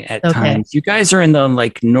fleeting at Okay. times. You guys are in the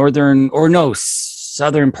like northern or no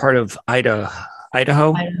southern part of Idaho.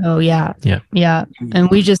 Idaho, yeah. Yeah. Yeah. And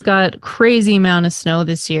we just got crazy amount of snow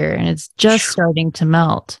this year, and it's just starting to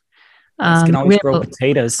melt. You can We always have grow a-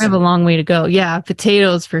 potatoes. we have a long way to go. Yeah,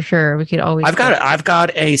 potatoes for sure. We could always. I've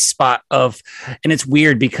got a spot of, and it's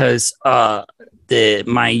weird because my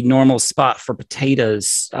normal spot for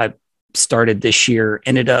potatoes I started this year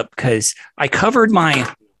ended up because I covered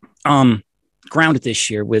my ground this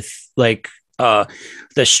year with like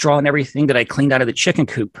the straw and everything that I cleaned out of the chicken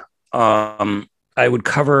coop. I would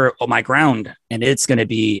cover my ground, and it's going to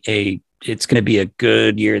be a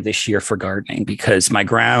good year this year for gardening, because my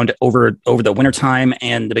ground over the wintertime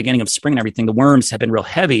and the beginning of spring and everything, the worms have been real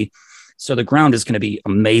heavy. So the ground is going to be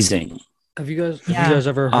amazing. Have you guys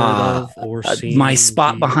ever heard of or seen my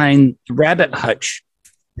spot behind the rabbit hutch?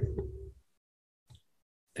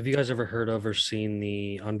 Have you guys ever heard of or seen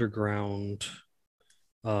the underground,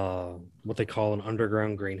 what they call an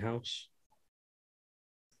underground greenhouse?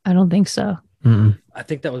 I don't think so. Mm-mm. I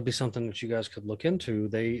think that would be something that you guys could look into.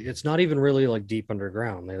 It's not even really like deep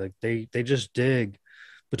underground. They just dig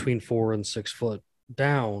between 4 and 6 foot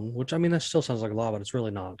down, which, I mean, that still sounds like a lot, but it's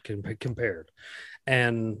really not compared.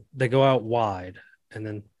 And they go out wide and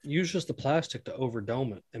then use just the plastic to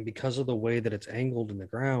overdome it. And because of the way that it's angled in the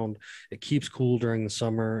ground, it keeps cool during the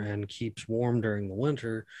summer and keeps warm during the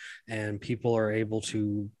winter. And people are able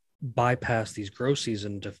to bypass these grow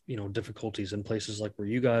season difficulties in places like where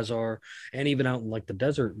you guys are, and even out in like the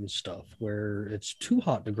desert and stuff where it's too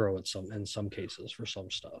hot to grow in some cases for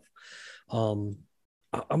some stuff. I'm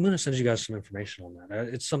going to send you guys some information on that.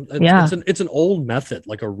 It's an old method,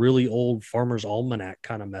 like a really old farmer's almanac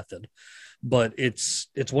kind of method, but it's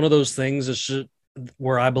one of those things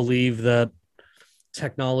where I believe that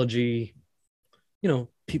technology,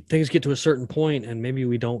 things get to a certain point and maybe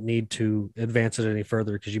we don't need to advance it any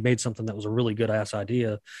further, because you made something that was a really good ass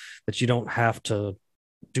idea that you don't have to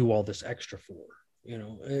do all this extra for.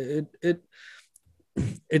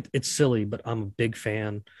 It's silly, but I'm a big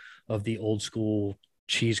fan of the old school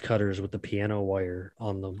cheese cutters with the piano wire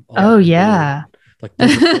on them. Yeah. Like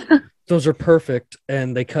those are perfect,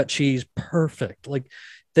 and they cut cheese perfect. Like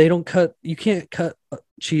you can't cut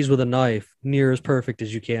cheese with a knife near as perfect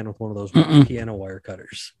as you can with one of those piano wire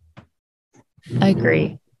cutters. I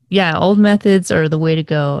agree. Yeah, old methods are the way to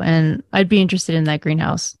go. And I'd be interested in that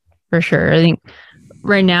greenhouse for sure. I think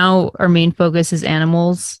right now our main focus is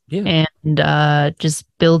animals and just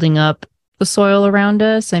building up the soil around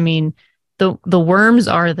us. I mean, the worms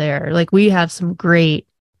are there. Like, we have some great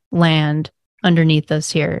land underneath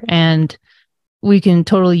us here, and we can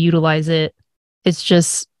totally utilize it. It's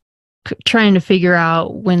just trying to figure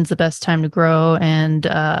out when's the best time to grow, and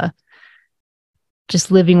just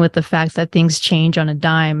living with the fact that things change on a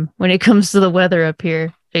dime when it comes to the weather up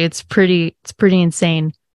here. It's pretty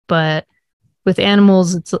insane. But with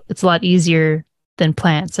animals, it's a lot easier than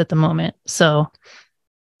plants at the moment. So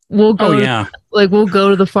we'll go we'll go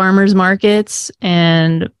to the farmers markets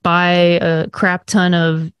and buy a crap ton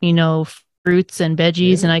of, fruits and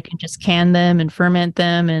veggies, and I can just can them and ferment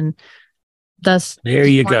them, and that's there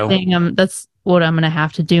you go. That's what I'm going to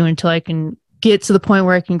have to do until I can get to the point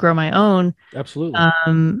where I can grow my own. Absolutely.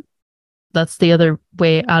 That's the other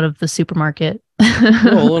way out of the supermarket.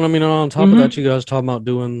 Well, and I mean, on top of that, you guys talking about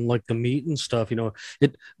doing like the meat and stuff,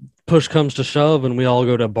 it push comes to shove and we all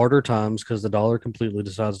go to barter times because the dollar completely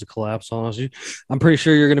decides to collapse on us. I'm pretty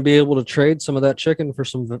sure you're going to be able to trade some of that chicken for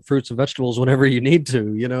some fruits and vegetables whenever you need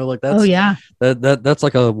to, like that's, that's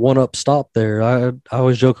like a one-up stop there. I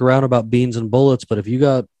always joke around about beans and bullets, but if you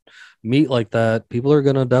got meat like that, people are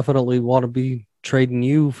going to definitely want to be trading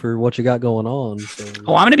you for what you got going on. So.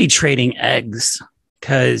 Oh, I'm going to be trading eggs,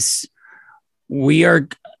 because we are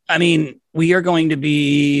going to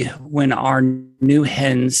be, when our new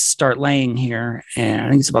hens start laying here, and I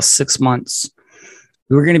think it's about 6 months,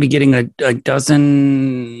 we're going to be getting a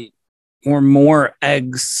dozen or more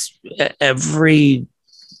eggs every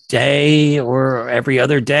day or every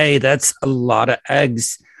other day. That's a lot of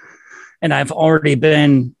eggs. And I've already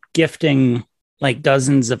been gifting like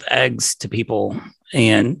dozens of eggs to people.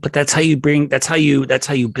 But that's how you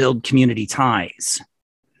build community ties.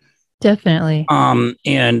 Definitely.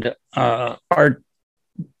 And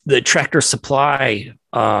the Tractor Supply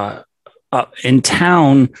in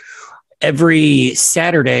town, every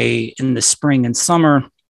Saturday in the spring and summer,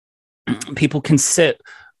 people can sit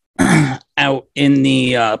out in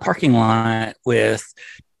the parking lot with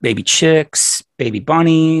baby chicks, baby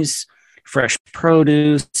bunnies, fresh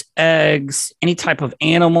produce, eggs, any type of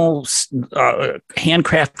animals,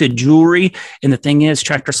 handcrafted jewelry. And the thing is,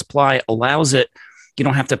 Tractor Supply allows it. You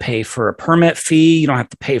don't have to pay for a permit fee. You don't have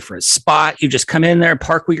to pay for a spot. You just come in there,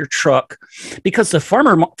 park with your truck, because the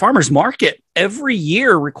farmer's market every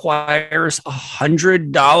year requires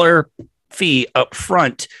 $100 fee up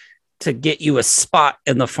front to get you a spot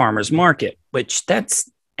in the farmer's market, which that's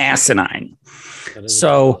asinine.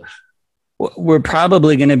 So we're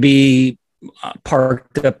probably going to be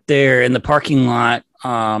parked up there in the parking lot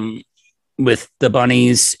with the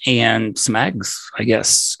bunnies and some eggs, I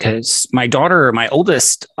guess, because my daughter, my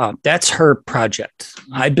oldest, that's her project.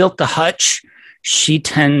 I built the hutch. She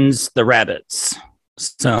tends the rabbits.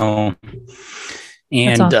 So, That's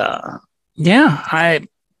and awesome. yeah,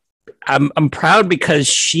 I'm proud because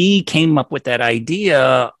she came up with that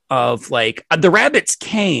idea of like the rabbits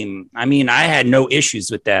came. I mean, I had no issues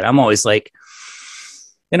with that. I'm always like,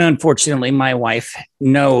 and unfortunately, my wife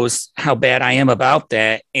knows how bad I am about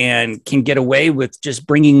that and can get away with just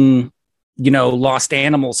bringing, lost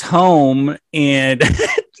animals home. And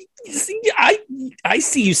I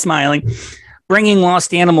see you smiling, bringing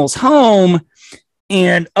lost animals home.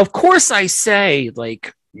 And of course, I say,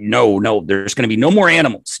 like, no, there's going to be no more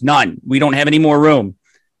animals. None. We don't have any more room.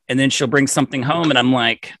 And then she'll bring something home. And I'm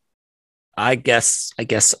like, I guess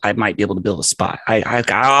I might be able to build a spot.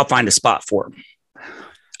 I'll find a spot for them.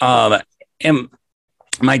 And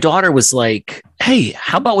my daughter was like, hey,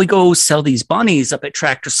 how about we go sell these bunnies up at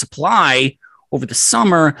Tractor Supply over the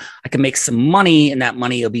summer? I can make some money and that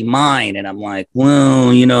money will be mine. And I'm like, well,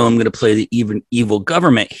 I'm going to play the evil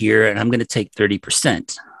government here and I'm going to take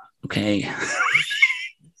 30%. Okay.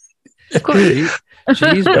 Of course.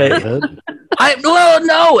 Jeez, Brad.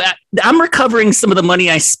 No, I'm recovering some of the money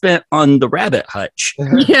I spent on the rabbit hutch.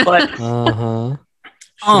 Yeah. But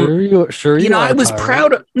I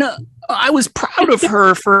was proud of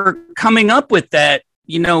her for coming up with that.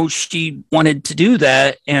 She wanted to do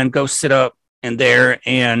that and go sit up in there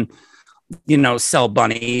and, sell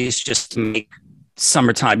bunnies just to make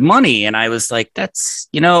summertime money. And I was like, that's,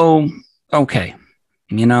 okay,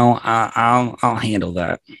 I'll handle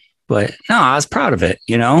that. But no, I was proud of it,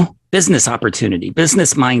 business opportunity,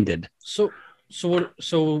 business minded. So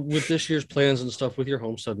with this year's plans and stuff with your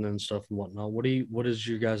homesteading and stuff and whatnot, what is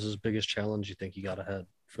your guys' biggest challenge you think you got ahead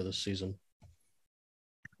for this season?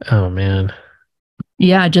 Oh man.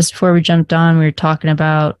 Yeah, just before we jumped on, we were talking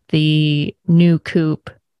about the new coop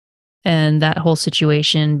and that whole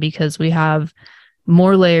situation because we have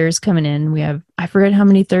more layers coming in. We have, I forget how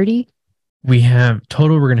many, 30? We have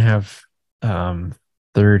total, we're going to have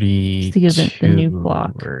 32 the new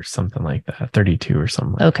block or something like that. 32 or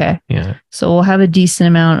something. Okay. Yeah. So we'll have a decent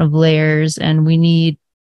amount of layers and we need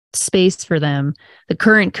space for them. The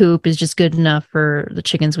current coop is just good enough for the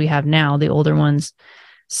chickens we have now, the older ones.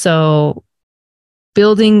 So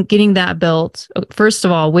getting that built, first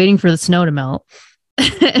of all, waiting for the snow to melt.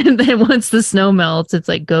 And then once the snow melts, it's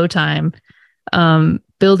like go time.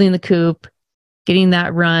 Building the coop, getting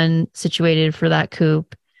that run situated for that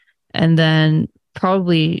coop, and then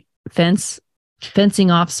probably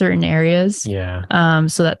fencing off certain areas. Yeah.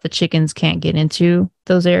 So that the chickens can't get into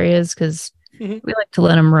those areas because we like to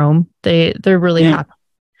let them roam. They're really happy.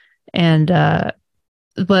 And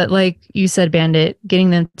but like you said, Bandit, getting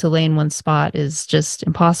them to lay in one spot is just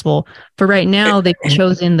impossible. For right now, they've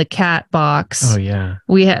chosen the cat box. Oh yeah.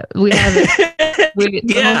 We have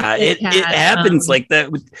it happens like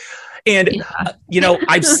that. And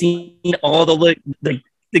I've seen all the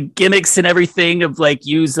gimmicks and everything of like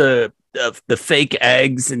use the fake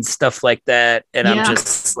eggs and stuff like that. And I'm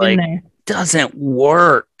just like, doesn't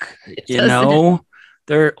work.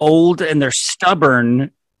 They're old and they're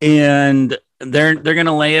stubborn and they're going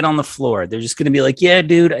to lay it on the floor. They're just going to be like, yeah,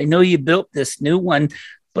 dude, I know you built this new one,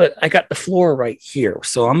 but I got the floor right here.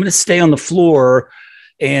 So I'm going to stay on the floor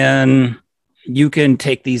and you can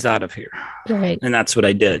take these out of here. Right. And that's what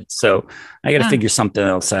I did. So I got to figure something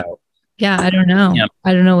else out. Yeah, I don't know. Yep.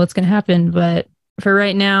 I don't know what's going to happen, but for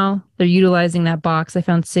right now, they're utilizing that box. I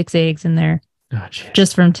found 6 eggs in there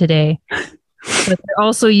just from today. But they're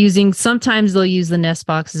also sometimes they'll use the nest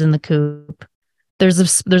boxes in the coop.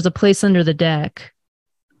 There's a place under the deck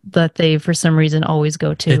that they, for some reason, always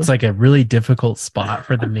go to. It's like a really difficult spot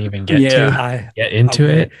for them to even get into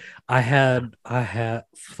it. I had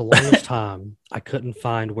for the longest time, I couldn't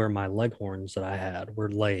find where my leghorns that I had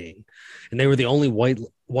were laying, and they were the only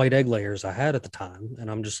white egg layers I had at the time.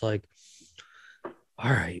 And I'm just like,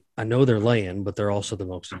 all right, I know they're laying, but they're also the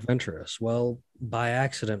most adventurous. Well, by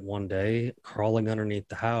accident one day, crawling underneath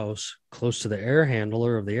the house, close to the air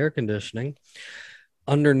handler of the air conditioning,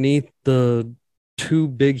 underneath the 2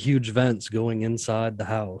 big, huge vents going inside the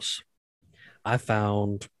house, I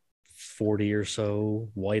found 40 or so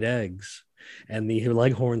white eggs. And the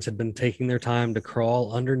leghorns had been taking their time to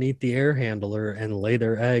crawl underneath the air handler and lay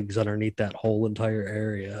their eggs underneath that whole entire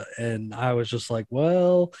area. And I was just like,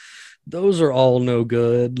 well, those are all no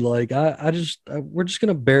good. Like, we're just going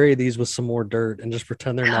to bury these with some more dirt and just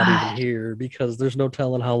pretend they're not even here, because there's no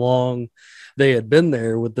telling how long they had been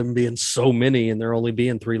there with them being so many and there only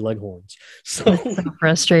being 3 leghorns. So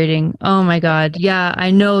frustrating. Oh my God. Yeah, I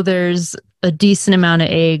know there's a decent amount of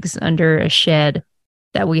eggs under a shed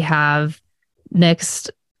that we have next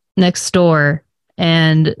door,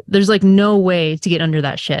 and there's like no way to get under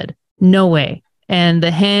that shed. No way. And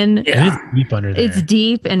the hen, And it's deep under there. it's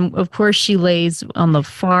deep. And of course, she lays on the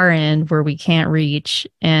far end where we can't reach.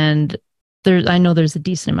 And I know there's a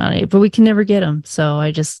decent amount of it, but we can never get them. So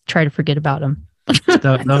I just try to forget about them.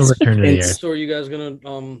 They'll return to the air. So are you guys gonna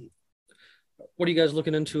what are you guys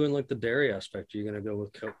looking into in like the dairy aspect? Are you gonna go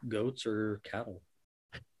with goats or cattle?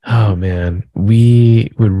 Oh man,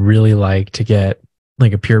 we would really like to get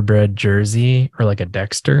like a purebred Jersey or like a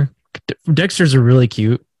Dexter. Dexters are really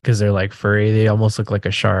cute because they're like furry. They almost look like a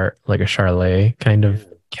Charolais kind of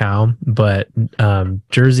cow. But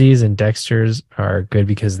Jerseys and Dexters are good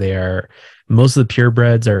because most of the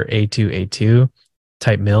purebreds are A2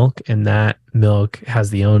 type milk, and that milk has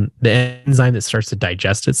the enzyme that starts to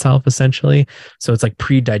digest itself essentially. So it's like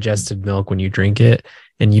pre-digested milk when you drink it,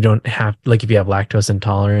 and you don't have, like, if you have lactose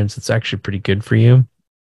intolerance, it's actually pretty good for you.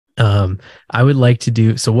 I would like to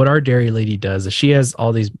do, so what our dairy lady does is she has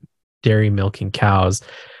all these dairy milking cows,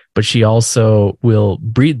 but she also will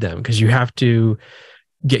breed them because you have to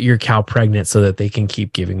get your cow pregnant so that they can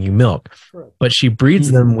keep giving you milk. Correct. But she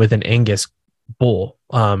breeds them with an Angus bull.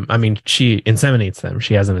 I mean, she inseminates them.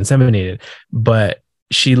 She has them inseminated, but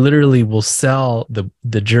she literally will sell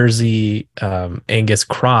the Jersey Angus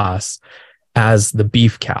cross as the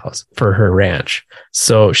beef cows for her ranch.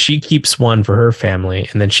 So she keeps one for her family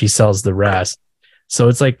and then she sells the rest. So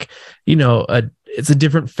it's like, it's a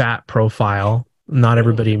different fat profile. Not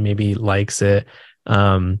everybody maybe likes it.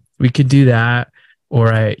 We could do that,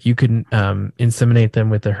 or you can inseminate them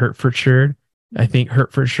with a Hertfordshire. I think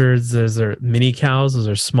Hertfordshires, those are mini cows. Those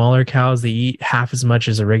are smaller cows. They eat half as much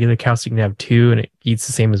as a regular cow, so you can have two, and it eats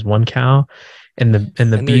the same as one cow. And the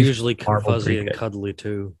beef, they're usually are fuzzy and good. cuddly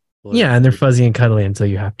too. Yeah, and they're fuzzy and cuddly until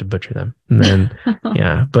you have to butcher them. And then,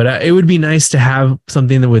 yeah. But it would be nice to have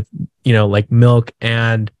something that with, like milk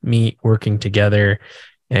and meat working together.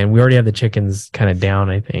 And we already have the chickens kind of down,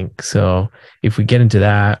 I think. So if we get into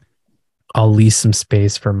that, I'll lease some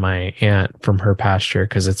space from my aunt from her pasture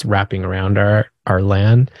because it's wrapping around our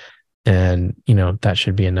land. And, that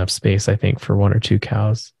should be enough space, I think, for one or two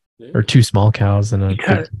cows or two small cows. And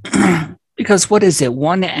because what is it?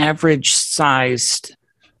 One average sized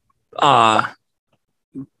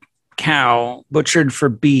cow butchered for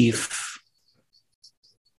beef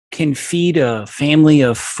can feed a family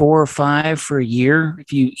of 4 or 5 for a year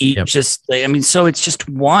if you eat so it's just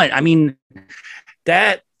one. I mean,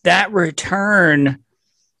 that return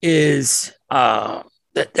is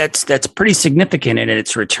that's pretty significant in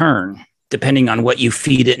its return, depending on what you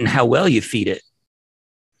feed it and how well you feed it.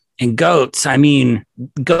 And goats, I mean,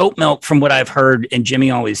 goat milk, from what I've heard, and Jimmy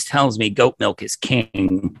always tells me, goat milk is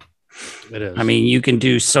king. It is. I mean, you can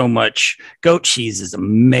do so much. Goat cheese is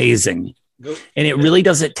amazing. And it really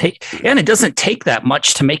doesn't take that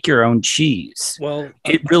much to make your own cheese. Well,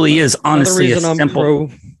 it really is honestly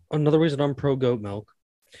another reason I'm pro goat milk.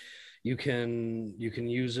 You can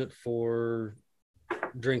use it for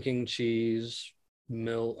drinking cheese,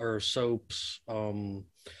 milk, or soaps, a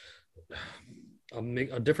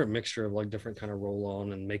different mixture of like different kind of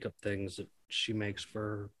roll-on and makeup things that she makes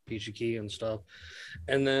for Peachy Key and stuff.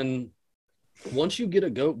 And then once you get a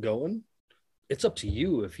goat going, it's up to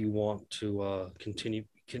you if you want to continue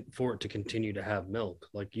to have milk.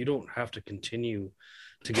 Like, you don't have to continue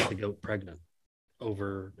to get the goat pregnant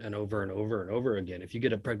over and over and over and over again. If you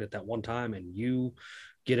get it pregnant that one time and you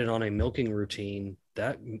get it on a milking routine,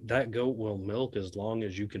 that goat will milk as long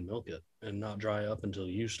as you can milk it and not dry up until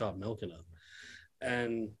you stop milking it.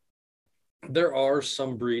 And there are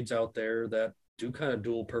some breeds out there that do kind of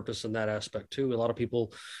dual purpose in that aspect too. A lot of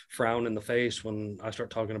people frown in the face when I start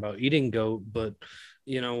talking about eating goat, but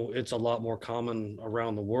it's a lot more common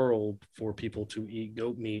around the world for people to eat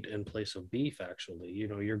goat meat in place of beef. Actually,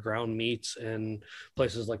 your ground meats in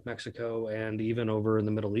places like Mexico and even over in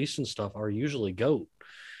the Middle East and stuff are usually goat.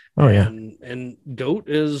 Oh yeah. And goat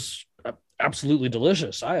is absolutely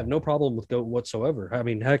delicious. I have no problem with goat whatsoever. I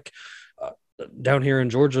mean, heck, down here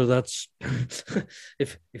in Georgia, that's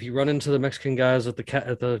if you run into the Mexican guys at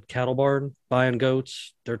the cattle barn buying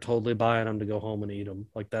goats, they're totally buying them to go home and eat them.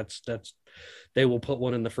 Like that's they will put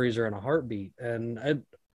one in the freezer in a heartbeat. And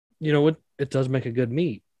it does make a good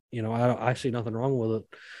meat. I see nothing wrong with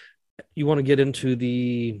it. You want to get into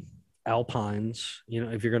the alpines,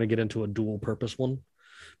 if you're going to get into a dual purpose one,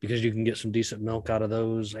 because you can get some decent milk out of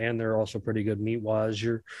those, and they're also pretty good meat wise.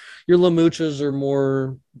 Your Lamuchas are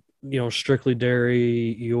more strictly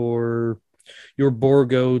dairy. Your Boer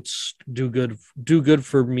goats do good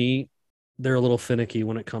for meat. They're a little finicky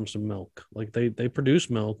when it comes to milk. Like they produce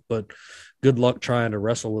milk, but good luck trying to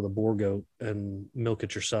wrestle with a Boer goat and milk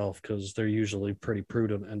it yourself, because they're usually pretty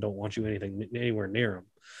prudent and don't want you anywhere near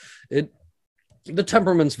them. the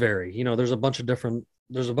temperaments vary. You know, there's a bunch of different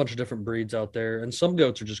breeds out there, and some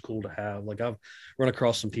goats are just cool to have. Like I've run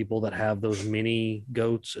across some people that have those mini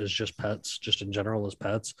goats as just pets, just in general as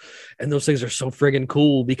pets, and those things are so friggin'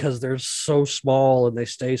 cool because they're so small and they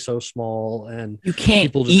stay so small, and You can't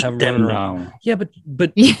people just eat have them running around. though. Yeah, but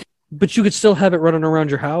Yeah. but you could still have it running around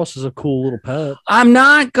your house as a cool little pet. I'm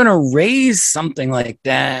not gonna raise something like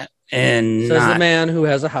that and Says the not. man who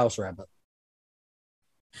has a house rabbit.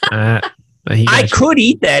 I could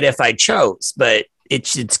eat that if I chose, but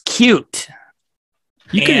it's cute.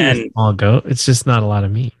 You can eat a small goat. It's just not a lot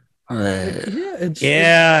of meat. And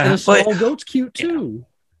Yeah, a small goat's cute too.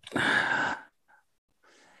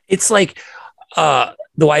 It's like the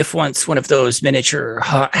wife wants one of those miniature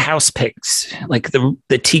house pigs, like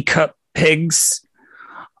the teacup pigs.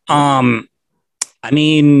 I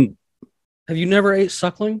mean, Have you never ate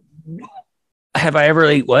suckling? have I ever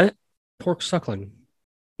ate what? Pork suckling.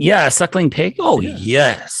 Yeah, a suckling pig. Oh Yeah.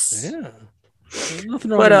 yes. Yeah. There's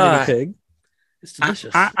nothing wrong But, with a guinea pig. It's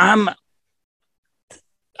delicious.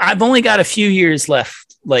 I've only got a few years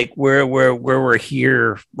left, like where we're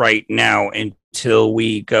here right now until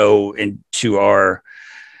we go into our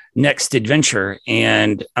next adventure.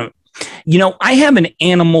 And I have an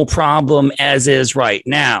animal problem as is right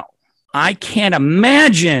now. I can't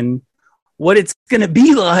imagine what it's going to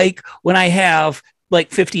be like when I have like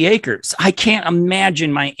 50 acres. I can't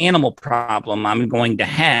imagine my animal problem I'm going to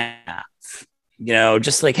have.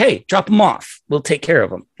 Just like, hey, drop them off. We'll take care of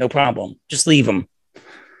them. No problem. Just leave them.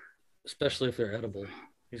 Especially if they're edible.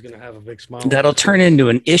 He's going to have a big smile. That'll turn into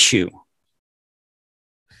an issue.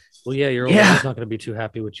 Well, yeah, your old lady's not going to be too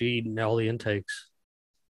happy with you eating all the intakes.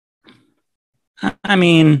 I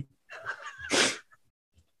mean,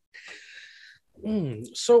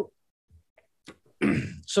 so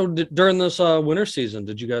during this winter season,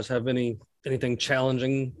 did you guys have anything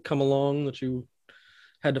challenging come along that you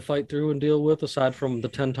had to fight through and deal with aside from the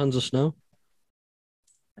 10 tons of snow?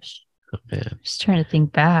 Oh, man. Just trying to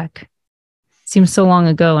think back. Seems so long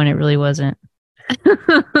ago, and it really wasn't.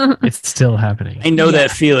 It's still happening. I know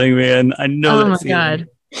that feeling, man. I know Oh that my feeling.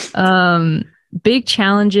 God. Big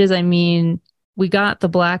challenges. I mean, we got the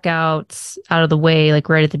blackouts out of the way, like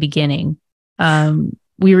right at the beginning.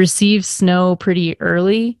 We received snow pretty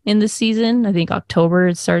early in the season. I think October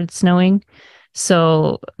it started snowing.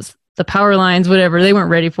 So the power lines, whatever, they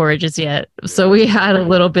weren't ready for it just yet. So we had a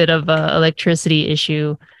little bit of a electricity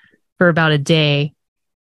issue for about a day,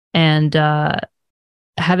 and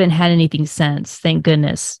haven't had anything since. Thank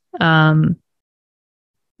goodness.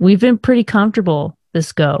 We've been pretty comfortable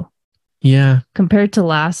this go. Yeah. Compared to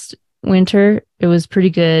last winter, it was pretty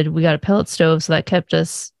good. We got a pellet stove, so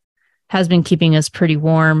that has been keeping us pretty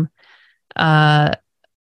warm.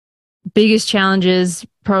 Biggest challenges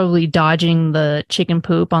probably dodging the chicken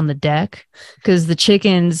poop on the deck, because the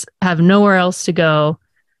chickens have nowhere else to go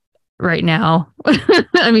right now.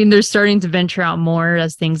 I mean, they're starting to venture out more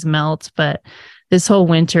as things melt, but this whole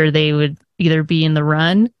winter they would either be in the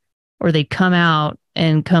run or they'd come out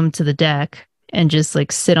and come to the deck and just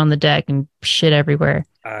like sit on the deck and shit everywhere.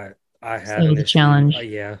 I had So an the issue. challenge.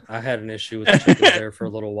 I had an issue with the chickens there for a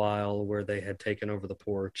little while where they had taken over the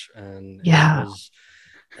porch, and Yeah.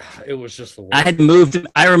 it was just the worst. I had moved.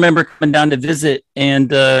 I remember coming down to visit,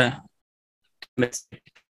 and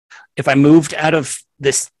if I moved out of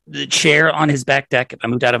the chair on his back deck, if I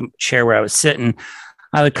moved out of a chair where I was sitting,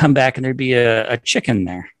 I would come back and there'd be a chicken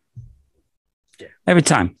there. Yeah. Every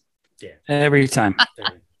time. Yeah. Every time.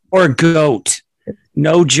 Or a goat.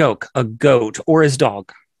 No joke. A goat or his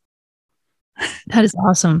dog. That is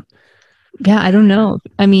awesome. Yeah, I don't know.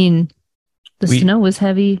 I mean, the snow was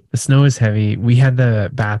heavy. The snow is heavy. We had the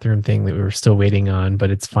bathroom thing that we were still waiting on,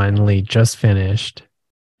 but it's finally just finished.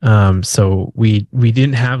 So we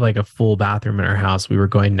didn't have like a full bathroom in our house. We were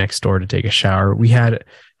going next door to take a shower. We had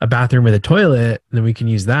a bathroom with a toilet, and then we can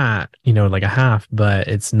use that, like a half, but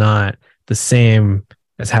it's not the same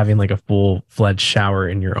as having like a full-fledged shower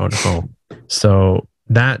in your own home. So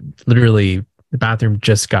that literally, the bathroom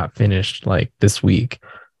just got finished like this week.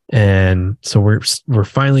 And so we're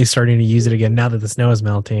finally starting to use it again now that the snow is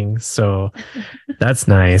melting. So that's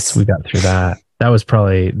nice. We got through that. That was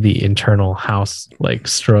probably the internal house like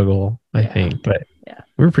struggle, I think. But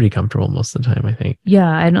we were pretty comfortable most of the time, I think.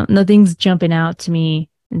 Yeah, nothing's jumping out to me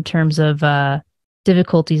in terms of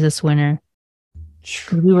difficulties this winter.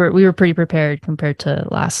 We were pretty prepared compared to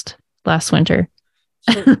last winter.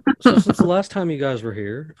 So since the last time you guys were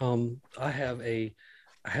here, I have a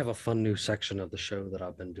I have a fun new section of the show that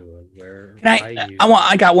I've been doing where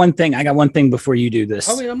I got one thing. I got one thing before you do this.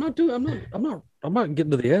 I mean, I'm not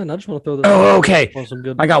getting to the end. I just want to throw this. Oh, okay. Some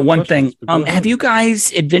good I got one thing. questions. Have you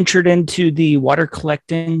guys adventured into the water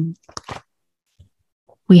collecting?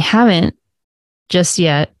 We haven't just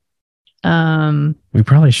yet. We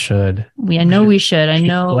probably should. I know we should. I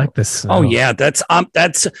know. Collect the snow. Oh yeah, that's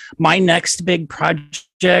my next big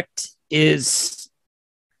project is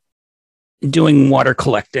doing water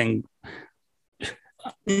collecting.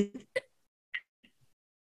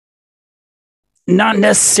 Not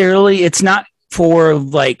necessarily. It's not for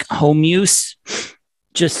like home use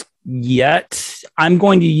just yet. I'm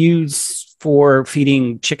going to use for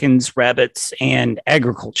feeding chickens, rabbits, and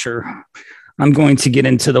agriculture. I'm going to get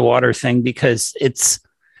into the water thing because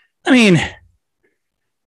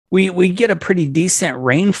we get a pretty decent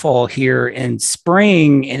rainfall here in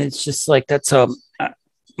spring, and it's just like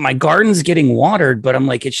my garden's getting watered, but I'm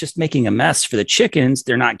like, it's just making a mess for the chickens.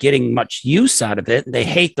 They're not getting much use out of it. They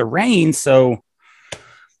hate the rain. So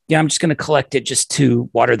yeah, I'm just going to collect it just to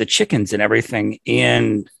water the chickens and everything.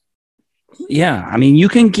 And yeah, I mean, you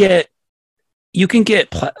can get you can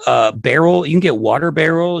get water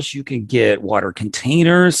barrels, you can get water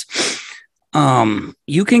containers.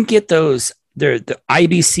 You can get those, the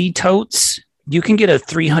IBC totes. You can get a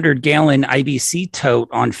 300-gallon IBC tote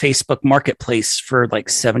on Facebook Marketplace for like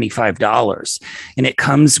 $75. And it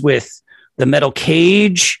comes with the metal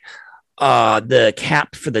cage, the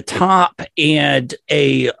cap for the top, and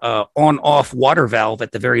a on-off water valve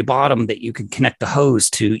at the very bottom that you can connect the hose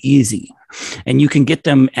to easy. And you can get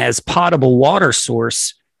them as potable water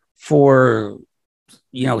source for,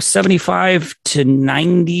 $75 to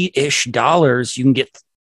 $90-ish. You can get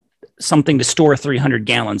something to store 300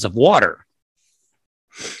 gallons of water.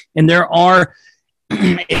 And there are,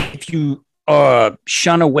 if you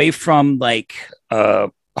shun away from like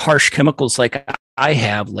harsh chemicals like I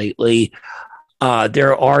have lately,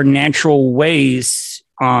 there are natural ways,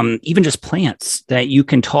 even just plants that you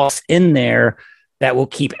can toss in there that will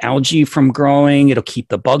keep algae from growing. It'll keep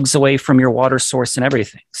the bugs away from your water source and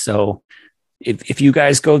everything. So if you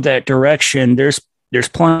guys go that direction, there's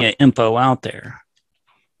plenty of info out there.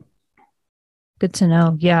 Good to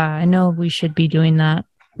know. Yeah, I know we should be doing that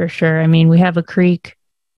for sure. I mean, we have a creek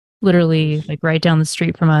literally like right down the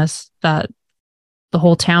street from us that the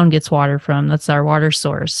whole town gets water from. That's our water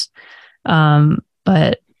source.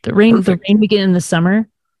 But the rain we get in the summer,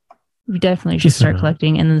 we definitely should start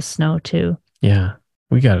collecting, and the snow too. Yeah,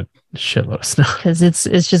 we got a shitload of snow because it's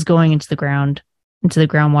just going into the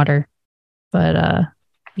groundwater. But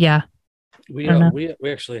yeah, we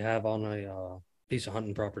actually have on a piece of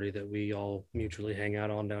hunting property that we all mutually hang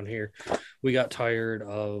out on down here. We got tired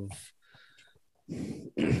of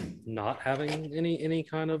not having any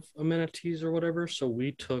kind of amenities or whatever, so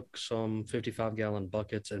we took some 55-gallon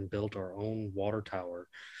buckets and built our own water tower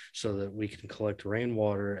so that we can collect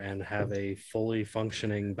rainwater and have a fully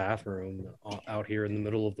functioning bathroom out here in the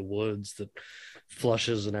middle of the woods that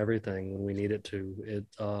flushes and everything when we need it to.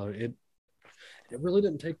 It really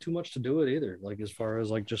didn't take too much to do it either, like as far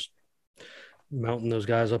as like just mounting those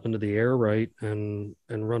guys up into the air, right, and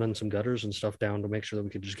running some gutters and stuff down to make sure that we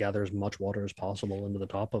could just gather as much water as possible into the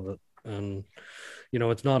top of it. And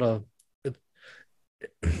it's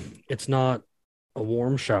not a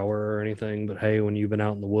warm shower or anything, but hey, when you've been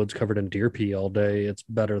out in the woods covered in deer pee all day, it's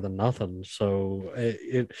better than nothing. So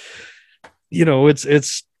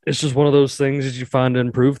it's just one of those things that you find to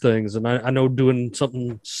improve things. And I know doing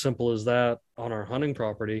something simple as that on our hunting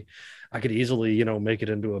property, I could easily, make it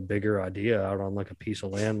into a bigger idea out on like a piece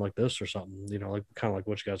of land like this or something, like kind of like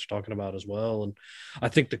what you guys are talking about as well. And I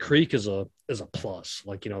think the creek is a plus.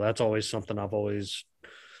 Like, that's always something I've always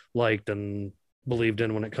liked and believed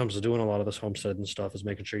in when it comes to doing a lot of this homestead and stuff, is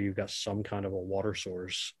making sure you've got some kind of a water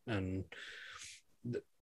source. And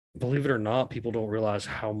believe it or not, people don't realize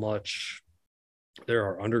how much there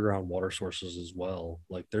are underground water sources as well.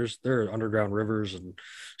 Like there are underground rivers and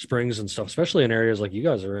springs and stuff, especially in areas like you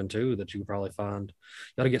guys are in too, that you can probably find.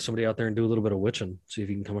 You got to get somebody out there and do a little bit of witching, see if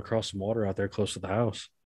you can come across some water out there close to the house.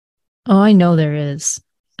 Oh, I know there is.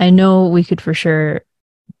 I know we could for sure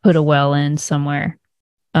put a well in somewhere.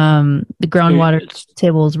 The groundwater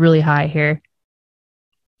table is really high here,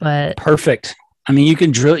 but perfect. I mean, you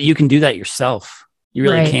can do that yourself. You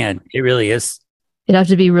really can. It really is. It'd have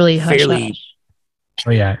to be really hush.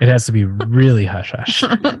 Oh yeah, it has to be really hush hush.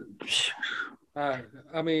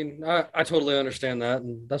 I mean, I totally understand that,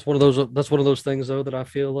 and that's one of those things though that I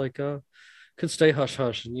feel like could stay hush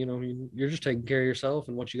hush, and you're just taking care of yourself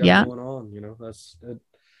and what you got going on. That's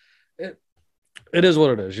it. It is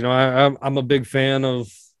what it is. I'm a big fan of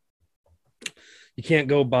you can't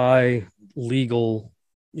go by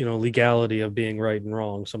legality of being right and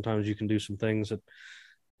wrong. Sometimes you can do some things that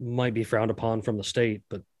might be frowned upon from the state,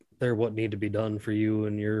 but they're what need to be done for you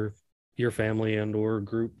and your family and or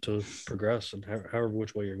group to progress, and however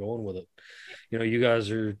which way you're going with it. You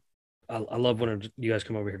guys are, I love when you guys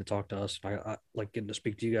come over here to talk to us. I like getting to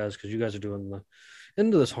speak to you guys because you guys are doing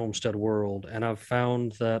into this homestead world, and I've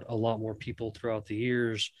found that a lot more people throughout the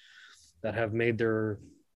years that have made their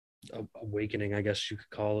awakening, I guess you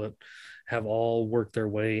could call it, have all worked their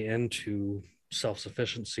way into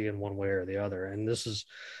self-sufficiency in one way or the other. And this is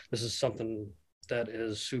something that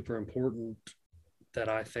is super important, that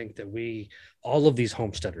I think that all of us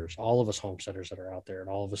homesteaders that are out there, and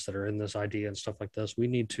all of us that are in this idea and stuff like this, we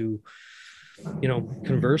need to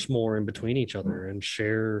converse more in between each other and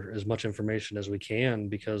share as much information as we can,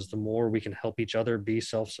 because the more we can help each other be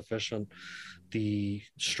self-sufficient, the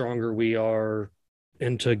stronger we are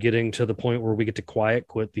into getting to the point where we get to quiet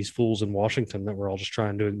quit these fools in Washington that we're all just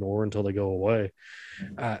trying to ignore until they go away.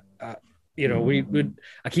 I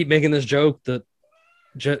keep making this joke that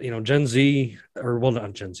Gen Z, or well,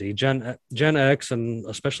 not Gen Z, Gen X, and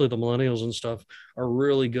especially the millennials and stuff, are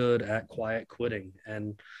really good at quiet quitting.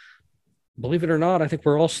 And believe it or not, I think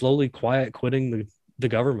we're all slowly quiet quitting the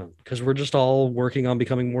government, because we're just all working on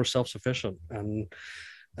becoming more self-sufficient.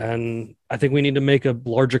 And I think we need to make a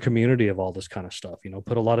larger community of all this kind of stuff,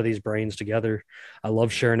 put a lot of these brains together. I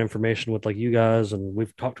love sharing information with like you guys, and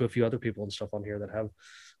we've talked to a few other people and stuff on here that have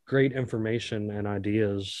great information and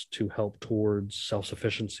ideas to help towards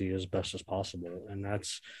self-sufficiency as best as possible. And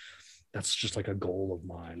that's just like a goal of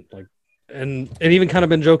mine. Like, and even kind of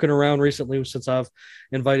been joking around recently since I've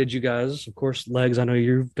invited you guys. Of course, Legs, I know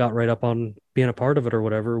you've got right up on being a part of it or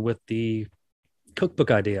whatever with the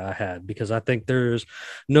cookbook idea I had, because I think there's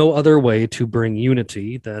no other way to bring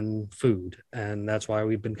unity than food. And that's why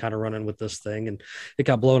we've been kind of running with this thing. And it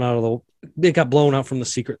got blown out from the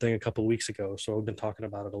secret thing a couple of weeks ago. So we've been talking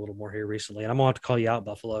about it a little more here recently. And I'm gonna have to call you out,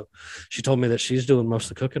 Buffalo. She told me that she's doing most of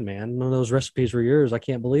the cooking, man. None of those recipes were yours. I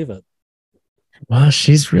can't believe it. Well,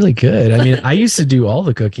 she's really good. I mean, I used to do all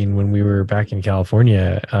the cooking when we were back in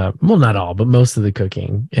California. Well, not all, but most of the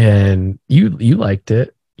cooking. And you liked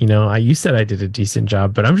it. You said I did a decent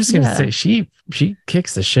job, but I'm just going to say she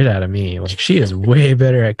kicks the shit out of me. Like, she is way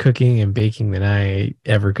better at cooking and baking than I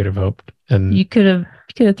ever could have hoped. And you could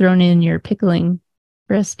have thrown in your pickling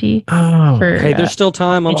recipe. Oh, hey, there's still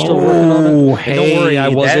time. I'm still working on it. Hey, don't worry, I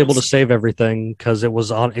was able to save everything because it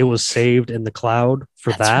was saved in the cloud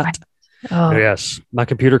for that. Right. Oh. Yes, my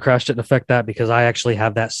computer crash didn't affect that because I actually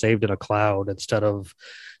have that saved in a cloud instead of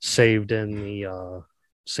saved in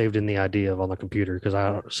the idea of on the computer, because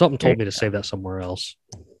something told me to save that somewhere else.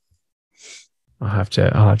 I'll have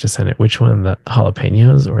to send it. Which one, the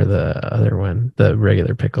jalapenos or the other one, the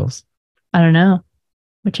regular pickles? I don't know.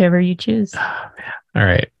 Whichever you choose. Oh, man. All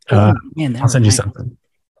right. Man, I'll send you something.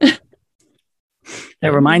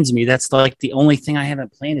 That reminds me, that's like the only thing I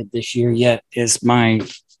haven't planted this year yet is my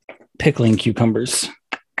pickling cucumbers.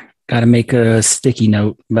 Got to make a sticky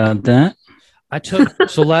note about that. I took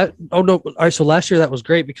so last year that was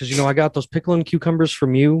great because I got those pickling cucumbers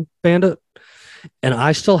from you, Bandit, and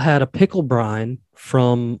I still had a pickle brine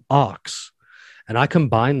from Ox, and I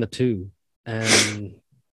combined the two, and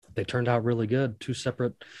they turned out really good. Two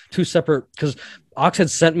separate because Ox had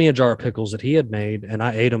sent me a jar of pickles that he had made, and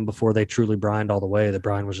I ate them before they truly brined all the way. The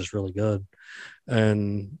brine was just really good,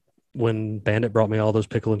 and when Bandit brought me all those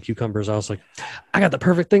pickle and cucumbers, I was like, I got the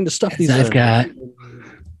perfect thing to stuff these in.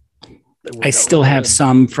 I still have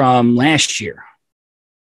some from last year.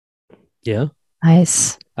 Yeah.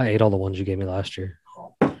 Nice. I ate all the ones you gave me last year.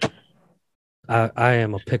 I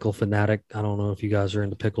am a pickle fanatic. I don't know if you guys are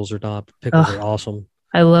into pickles or not. Pickles are awesome.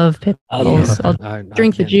 I love pickles. I'll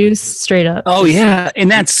drink the juice straight up. Oh, yeah. And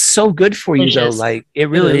that's so good for you, though. Like, it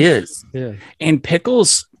really is. Yeah. And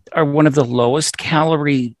pickles are one of the lowest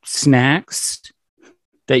calorie snacks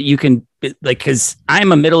that you can, like, because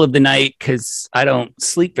I'm a middle of the night, because I don't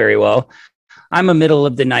sleep very well. I'm a middle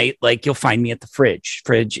of the night, like, you'll find me at the fridge.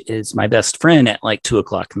 Fridge is my best friend at like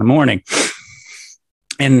 2:00 in the morning.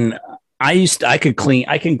 And I can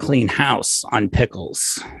clean house on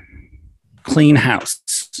pickles. Clean house.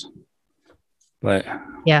 But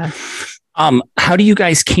yeah. How do you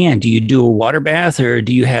guys can? Do you do a water bath or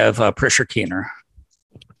do you have a pressure canner?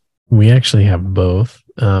 We actually have both.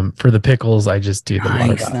 For the pickles, I just do the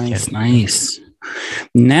water bath. Nice.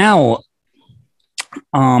 Now,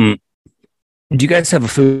 do you guys have a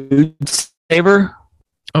food saver?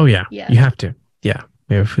 Oh yeah. You have to. Yeah,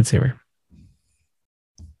 we have a food saver.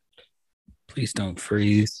 Please don't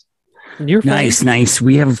freeze. You're fine. Nice.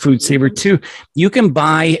 We have a food saver too. You can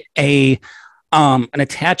buy a an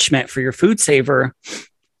attachment for your food saver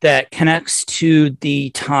that connects to the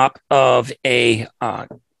top of a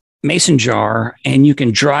mason jar, and you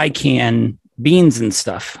can dry can beans and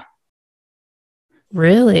stuff.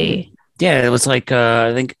 Really? Yeah, it was like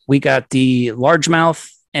I think we got the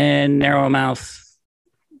largemouth and narrowmouth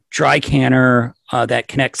dry canner that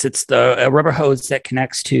connects. It's the rubber hose that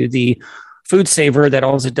connects to the food saver. That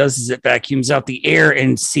all it does is it vacuums out the air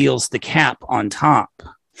and seals the cap on top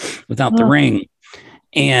without the Oh. ring.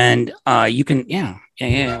 And you can, yeah.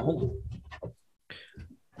 That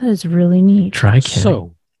is really neat. Try can.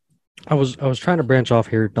 So, I was trying to branch off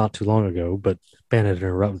here not too long ago, but Bandit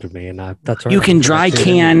interrupted me, and that's all right. You can dry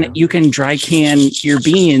can your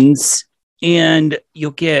beans, and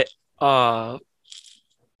you'll get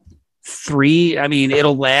 3. I mean,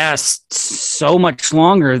 it'll last so much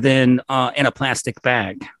longer than in a plastic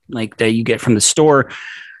bag like that you get from the store.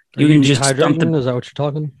 You can just dump them. Is that what you're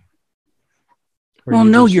talking? Well,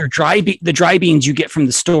 no, your the dry beans you get from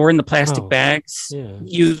the store in the plastic bags. Yeah.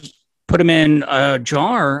 You put them in a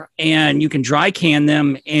jar, and you can dry can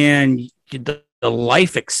them, and the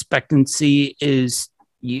life expectancy is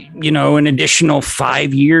you know an additional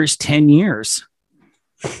 5 years, 10 years.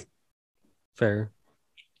 Fair.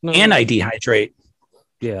 No, And I dehydrate.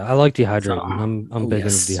 Yeah, I like dehydrating. So, I'm big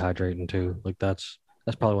yes. into dehydrating too. Like that's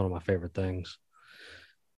probably one of my favorite things.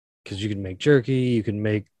 Because you can make jerky, you can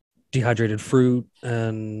make dehydrated fruit,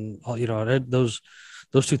 and those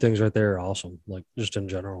 2 things right there are awesome. Like just in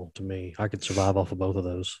general, to me, I could survive off of both of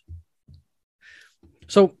those.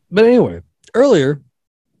 So, but anyway, earlier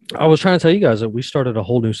I was trying to tell you guys that we started a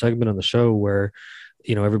whole new segment on the show where,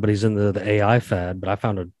 everybody's in the AI fad, but I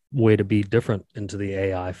found a way to be different into the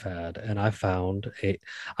AI fad. And I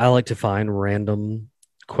like to find random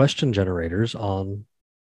question generators on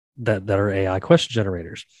that are AI question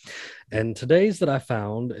generators. And today's that I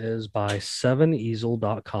found is by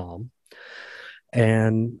 7easel.com.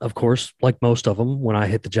 And of course, like most of them, when I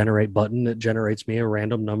hit the generate button, it generates me a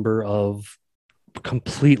random number of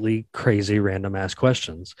completely crazy random ass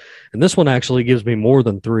questions. And this one actually gives me more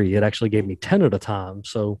than 3. It actually gave me 10 at a time.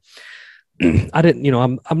 So I didn't,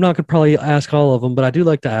 I'm not going to probably ask all of them, but I do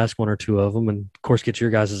like to ask 1 or 2 of them, and of course get your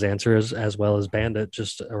guys' answers as well as Bandit,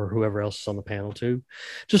 or whoever else is on the panel too,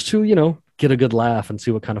 just to, get a good laugh and see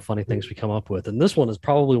what kind of funny things we come up with. And this one is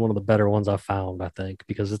probably one of the better ones I've found, I think,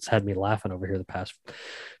 because it's had me laughing over here the past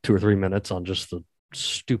 2 or 3 minutes on just the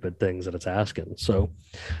stupid things that it's asking. So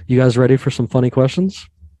you guys ready for some funny questions?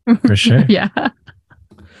 For sure. Yeah.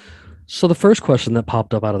 So the first question that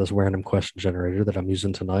popped up out of this random question generator that I'm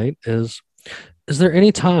using tonight is there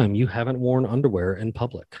any time you haven't worn underwear in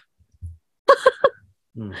public?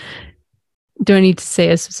 Do I need to say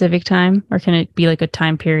a specific time, or can it be like a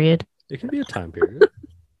time period? It can be a time period.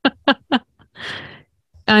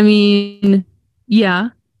 I mean, yeah.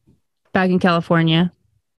 Back in California,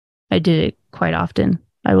 I did it quite often.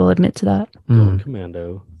 I will admit to that.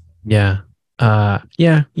 Commando. Yeah.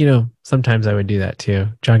 Yeah, sometimes I would do that too.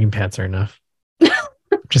 Jogging pants are enough.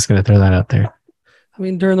 Just gonna throw that out there. I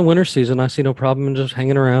mean, during the winter season, I see no problem in just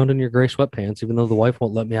hanging around in your gray sweatpants, even though the wife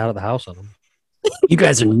won't let me out of the house in them. You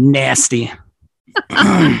guys are nasty.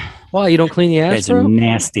 Why, you don't clean your You ass, guys are bro?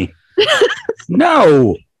 nasty.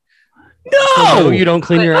 No, No, you don't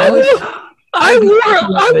clean your ass?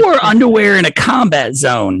 I wore underwear in a combat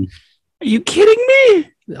zone. Are you kidding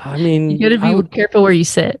me? I mean, You gotta be careful where you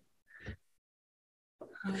sit.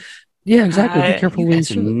 Yeah, exactly. Be careful You when you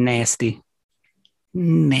guys are sit. nasty.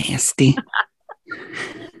 Nasty.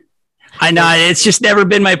 I know it's just never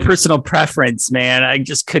been my personal preference, man. I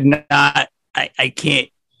just could not. I can't.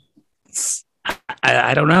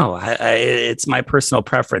 I don't know. It's my personal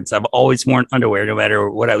preference. I've always worn underwear, no matter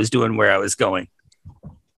what I was doing, where I was going.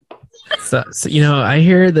 So I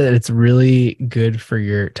hear that it's really good for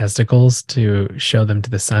your testicles to show them to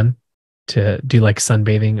the sun, to do like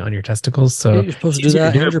sunbathing on your testicles. So Yeah, you're supposed to do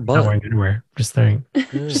that and your not butt. wearing underwear. Just saying. Yeah.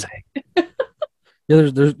 Just saying. Yeah,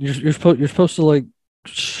 you're supposed to like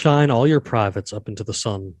shine all your privates up into the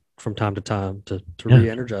sun from time to time to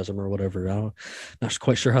re-energize them or whatever. Not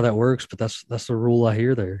quite sure how that works, but that's the rule I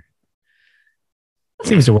hear there.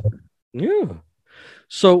 Seems to work. Yeah.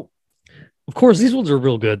 So, of course, these ones are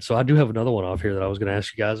real good. So I do have another one off here that I was going to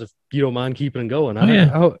ask you guys if you don't mind keeping it going.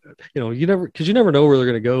 You never know where they're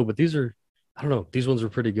going to go, but these are, I don't know, these ones are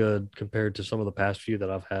pretty good compared to some of the past few that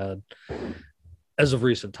I've had as of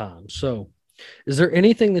recent times. So, is there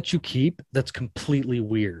anything that you keep that's completely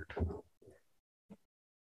weird?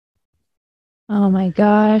 Oh my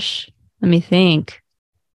gosh. Let me think.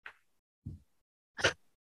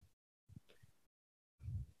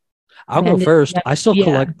 I'll go Bandit- first. yeah, I still yeah,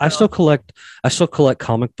 collect. I go. still collect. I still collect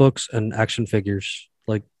comic books and action figures.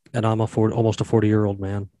 Like, and I'm almost a 40-year-old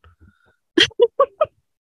man.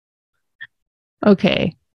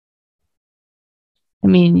 Okay. I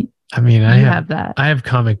mean, I mean, I you have have that. I have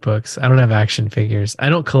comic books. I don't have action figures. I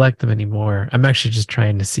don't collect them anymore. I'm actually just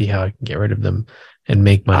trying to see how I can get rid of them and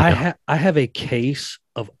make money. I have a case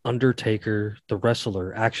of Undertaker, the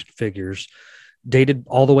wrestler, action figures, dated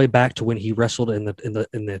all the way back to when he wrestled in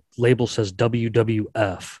the label says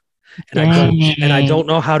WWF. And I don't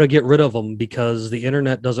know how to get rid of them because the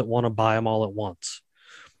internet doesn't want to buy them all at once.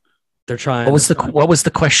 They're trying. What was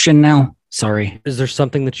the question now? Sorry. Is there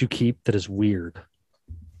something that you keep that is weird?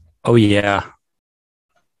 Oh yeah.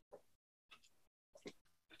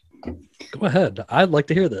 Go ahead. I'd like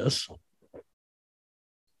to hear this.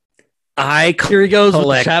 Here he goes with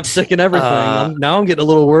the chapstick and everything. Now I'm getting a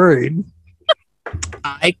little worried.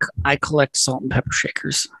 I collect salt and pepper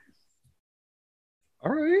shakers.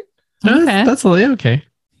 All right. Okay. That's okay.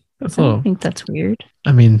 That's a I don't little. think that's weird.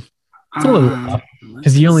 I mean, it's a little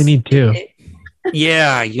because you only need two.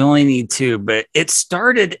 Yeah, you only need two, but it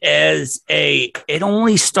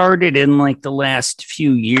only started in like the last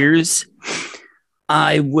few years.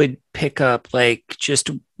 I would pick up like just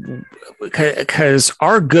because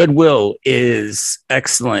our Goodwill is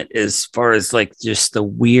excellent as far as like just the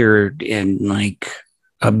weird and like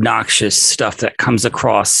obnoxious stuff that comes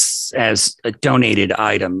across as donated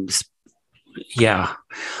items. Yeah.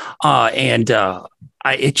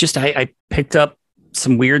 I picked up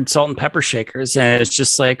some weird salt and pepper shakers and it's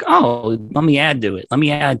just like, oh, let me add to it. Let me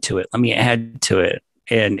add to it. Let me add to it.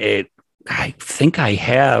 And I think I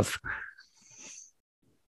have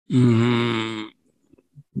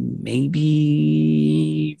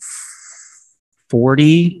maybe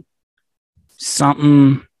 40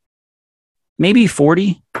 something, maybe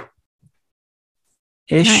 40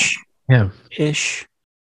 ish. Yeah. Ish.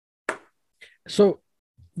 So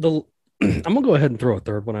I'm gonna go ahead and throw a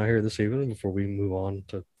third one out here this evening before we move on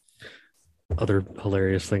to other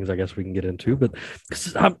hilarious things I guess we can get into. But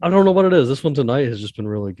I don't know what it is. This one tonight has just been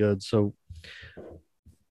really good. So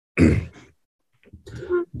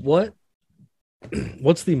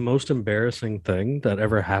what's the most embarrassing thing that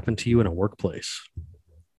ever happened to you in a workplace?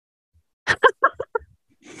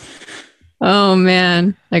 Oh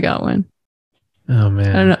man, I got one. Oh I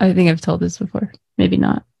man. don't know. I think I've told this before. Maybe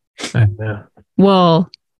not. I know.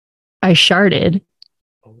 Well, I sharted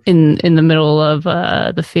in the middle of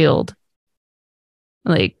the field,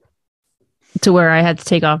 like to where I had to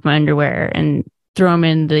take off my underwear and throw them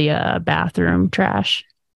in the bathroom trash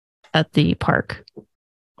at the park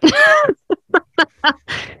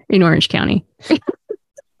in Orange County.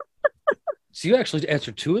 So you actually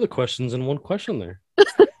answered two of the questions in one question there.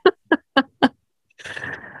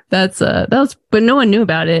 That was, but no one knew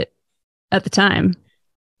about it at the time.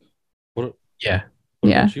 Yeah. What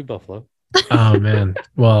Yeah. about you, Buffalo? Oh man.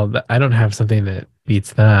 Well, I don't have something that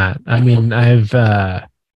beats that. I mean, I've It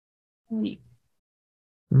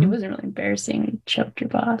wasn't really embarrassing. You choked your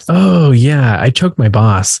boss. Oh yeah, I choked my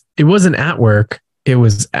boss. It wasn't at work. It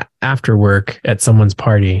was after work at someone's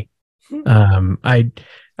party. I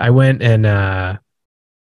went and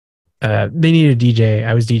they needed a DJ.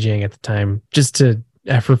 I was DJing at the time just to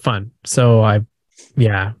for fun. So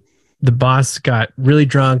the boss got really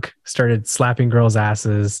drunk, started slapping girls'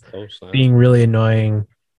 asses, being really annoying.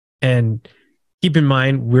 And keep in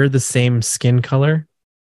mind, we're the same skin color.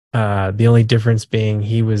 The only difference being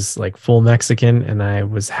he was like full Mexican and I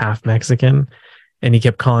was half Mexican. And he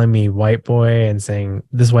kept calling me white boy and saying,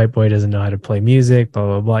 this white boy doesn't know how to play music, blah,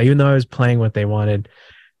 blah, blah. Even though I was playing what they wanted.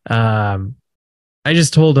 I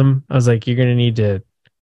just told him, I was like, you're going to need to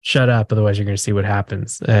shut up. Otherwise, you're going to see what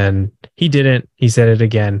happens. And he didn't. He said it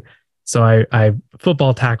again. So I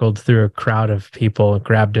football tackled through a crowd of people,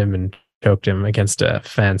 grabbed him and choked him against a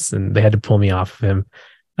fence. And they had to pull me off of him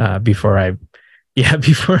before I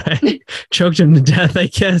choked him to death, I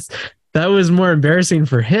guess. That was more embarrassing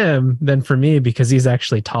for him than for me because he's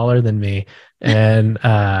actually taller than me. And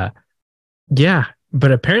but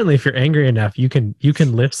apparently if you're angry enough, you can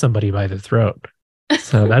lift somebody by the throat.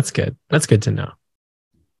 So that's good. That's good to know.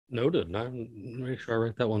 Noted. Make sure I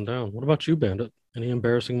write that one down. What about you, Bandit? Any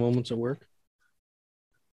embarrassing moments at work?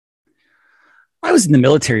 I was in the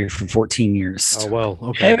military for 14 years. Oh well,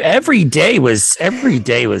 okay. Every day was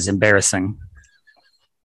embarrassing.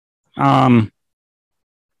 I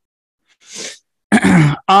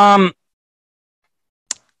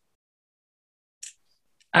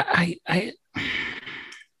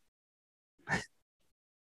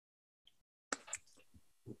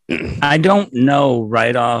don't know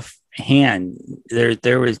right off hand.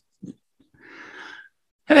 There was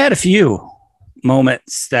I've had a few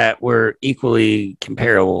moments that were equally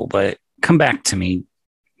comparable, but come back to me.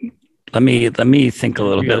 Let me think a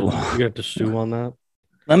little bit. You have to stew on that.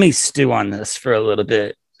 Let me stew on this for a little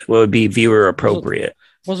bit. What would be viewer appropriate?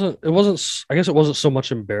 It wasn't I guess it wasn't so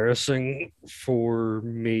much embarrassing for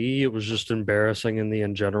me. It was just embarrassing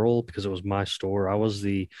in general because it was my store. I was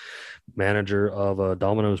the manager of a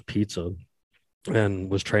Domino's Pizza and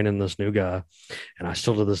was training this new guy. And I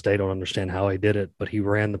still to this day don't understand how he did it, but he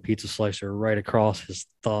ran the pizza slicer right across his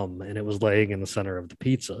thumb and it was laying in the center of the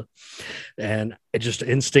pizza. And it just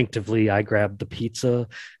instinctively, I grabbed the pizza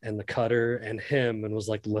and the cutter and him and was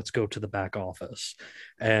like, let's go to the back office.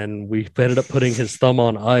 And we ended up putting his thumb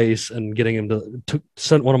on ice and getting him to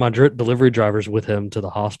send one of my delivery drivers with him to the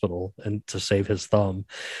hospital and to save his thumb.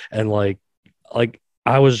 And like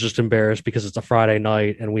I was just embarrassed because it's a Friday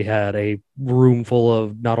night and we had a room full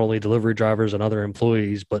of not only delivery drivers and other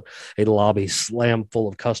employees, but a lobby slam full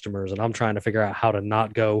of customers. And I'm trying to figure out how to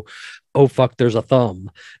not go, oh, fuck, there's a thumb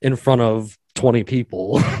in front of 20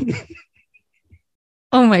 people.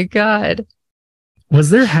 Oh my God. Was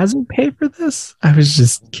there hazard pay for this? I was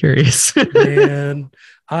just curious. Man,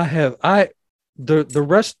 the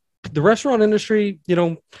restaurant industry,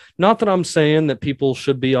 not that I'm saying that people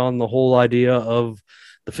should be on the whole idea of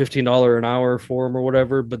the $15 an hour form or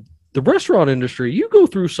whatever, but the restaurant industry, you go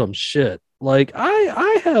through some shit. Like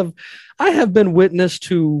I have been witness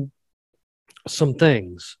to some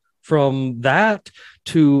things, from that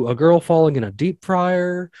to a girl falling in a deep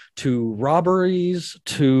fryer, to robberies,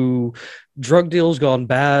 to drug deals gone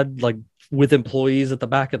bad, like with employees at the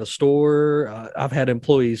back of the store. I've had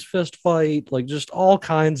employees fist fight, like just all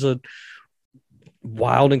kinds of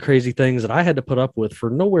wild and crazy things that I had to put up with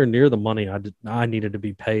for nowhere near the money I needed to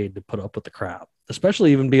be paid to put up with the crap,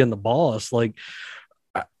 especially even being the boss. Like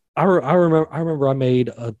I remember I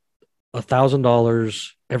made $1,000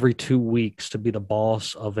 every 2 weeks to be the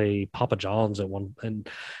boss of a Papa John's and when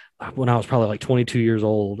I was probably like 22 years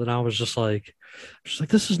old. And I was just like,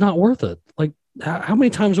 this is not worth it. Like, how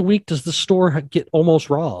many times a week does the store get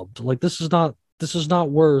almost robbed? Like, this is not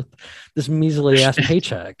worth this measly ass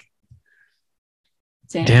paycheck.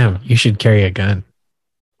 Damn, you should carry a gun.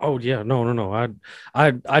 Oh yeah, no.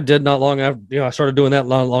 I did not long after, I started doing that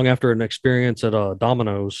not long after an experience at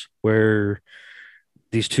Domino's where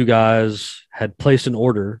these two guys had placed an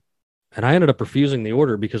order, and I ended up refusing the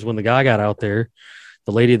order because when the guy got out there,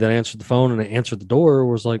 the lady that answered the phone and answered the door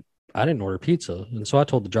was like, I didn't order pizza. And so I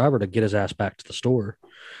told the driver to get his ass back to the store.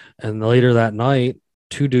 And later that night,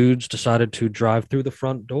 two dudes decided to drive through the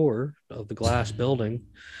front door of the glass building.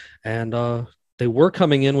 And they were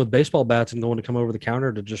coming in with baseball bats and going to come over the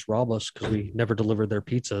counter to just rob us because we never delivered their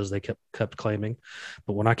pizza, as they kept claiming.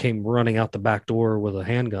 But when I came running out the back door with a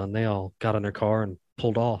handgun, they all got in their car and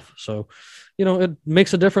pulled off. So, it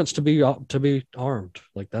makes a difference to be armed.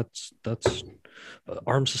 Like that's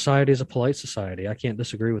armed society is a polite society. I can't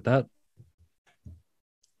disagree with that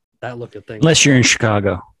look at things. Unless you're in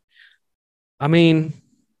Chicago. I mean,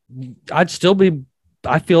 I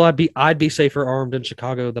feel I'd be safer armed in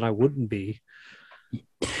Chicago than I wouldn't be.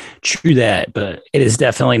 True that, but it is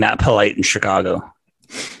definitely not polite in Chicago.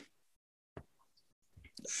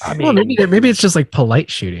 I mean, well, maybe it's just like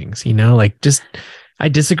polite shootings, like just I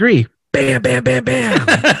disagree. Bam, bam, bam, bam.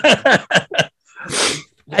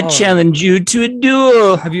 I challenge you to a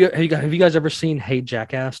duel. Have you guys ever seen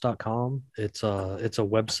heyjackass.com? It's a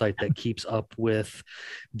website that keeps up with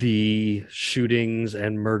the shootings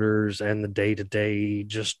and murders and the day-to-day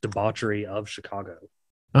just debauchery of Chicago.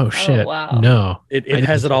 Oh shit. Oh, wow. No. It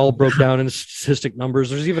has it all broke down in statistic numbers.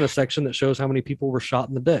 There's even a section that shows how many people were shot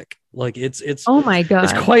in the dick. Like it's oh my God.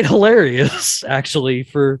 It's quite hilarious actually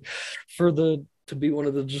to be one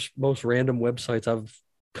of the just most random websites I've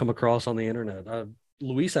come across on the internet.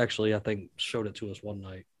 Luis actually, I think, showed it to us one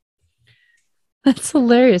night. That's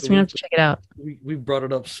hilarious. We have to check it out. We've brought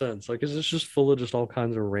it up since. Like, it's just full of just all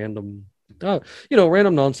kinds of random,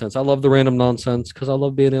 random nonsense. I love the random nonsense because I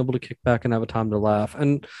love being able to kick back and have a time to laugh.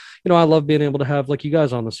 And, I love being able to have like you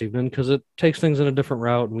guys on this evening because it takes things in a different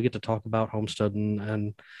route and we get to talk about homesteading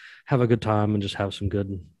and have a good time and just have some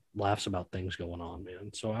good laughs about things going on, man.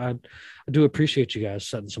 So I do appreciate you guys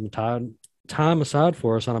setting some time aside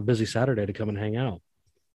for us on a busy Saturday to come and hang out.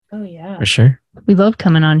 Oh yeah, for sure. We love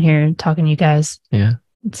coming on here and talking to you guys. Yeah,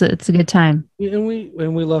 it's a good time. And we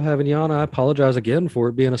love having you on. I apologize again for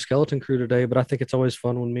it being a skeleton crew today, but I think it's always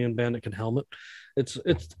fun when me and Bandit can helmet.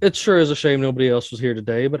 It sure is a shame nobody else was here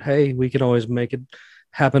today, but hey, we can always make it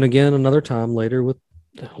happen again another time later with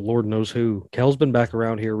Lord knows who. Kel's been back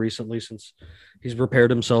around here recently since he's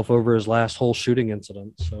repaired himself over his last whole shooting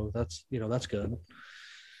incident, so that's good.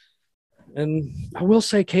 And I will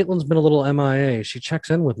say Caitlin's been a little MIA. She checks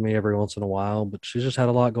in with me every once in a while, but she's just had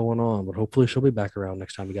a lot going on. But hopefully she'll be back around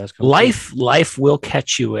next time you guys come. Life will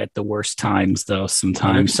catch you at the worst times, though.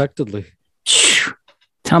 Sometimes unexpectedly.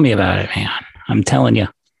 Tell me about it, man. I'm telling you.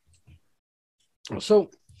 So,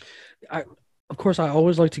 of course, I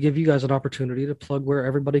always like to give you guys an opportunity to plug where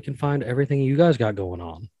everybody can find everything you guys got going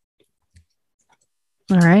on.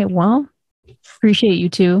 All right. Well, appreciate you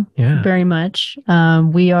two very much.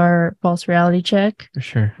 We are False Reality Check. For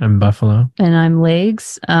sure. I'm Buffalo. And I'm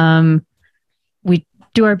Legs. We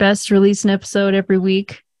do our best to release an episode every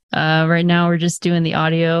week. Right now, we're just doing the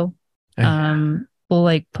audio.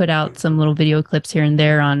 We'll put out some little video clips here and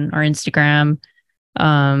there on our Instagram.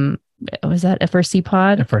 Was that FRC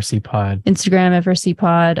Pod? FRC Pod. Instagram, FRC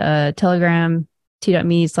Pod. Telegram,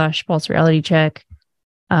 t.me/False Reality Check.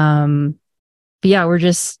 But yeah, we're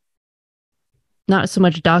just not so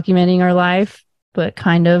much documenting our life, but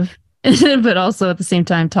kind of, but also at the same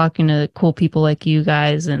time talking to cool people like you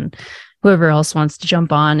guys and whoever else wants to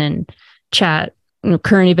jump on and chat,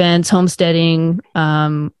 current events, homesteading,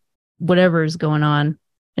 whatever is going on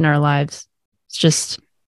in our lives. It's just,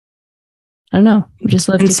 I don't know. We just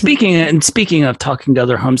love. Speaking of talking to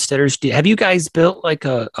other homesteaders, have you guys built like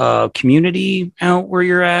a community out where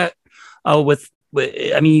you're at?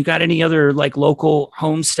 You got any other like local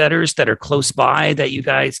homesteaders that are close by that you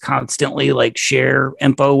guys constantly like share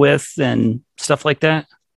info with and stuff like that?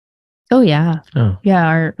 Oh yeah.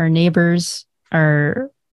 Yeah. Our neighbors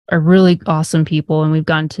are really awesome people, and we've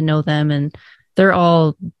gotten to know them, and they're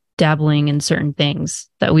all dabbling in certain things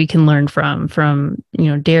that we can learn from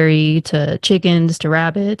dairy to chickens to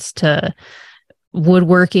rabbits to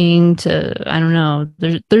woodworking to, I don't know.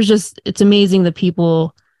 There's just, it's amazing the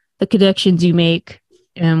connections you make,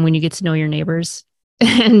 and when you get to know your neighbors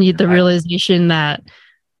and the realization that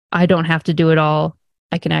I don't have to do it all.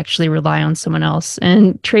 I can actually rely on someone else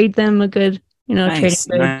and trade them a good, nice,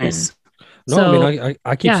 trading nice. No, so, I mean,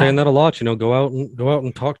 I keep saying that a lot, go out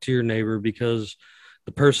and talk to your neighbor, because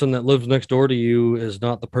the person that lives next door to you is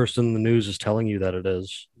not the person the news is telling you that it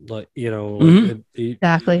is.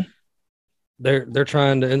 Exactly. They're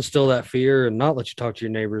trying to instill that fear and not let you talk to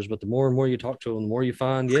your neighbors, but the more and more you talk to them, the more you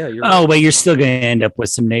find, you're but you're still going to end up with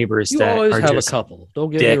some neighbors that always are have just a couple. Don't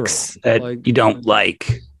get dicks me wrong. that you don't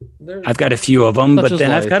like. I've got a few of them, but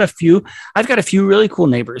then I've got a few really cool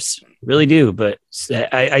neighbors, really do. But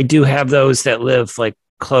I do have those that live like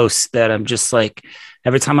close that I'm just like,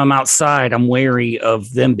 every time I'm outside, I'm wary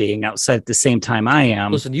of them being outside at the same time I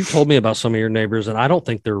am. Listen, you've told me about some of your neighbors, and I don't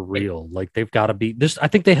think they're real. Like, they've got to be this. I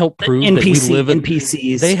think they help prove that we live in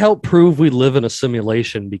NPCs. They help prove we live in a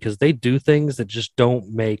simulation, because they do things that just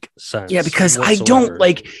don't make sense. Yeah, because whatsoever. I don't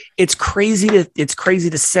like. It's crazy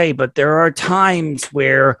to say, but there are times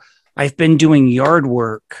where I've been doing yard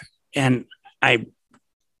work and I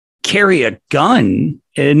carry a gun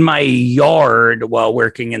in my yard while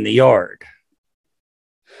working in the yard.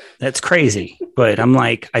 That's crazy. But I'm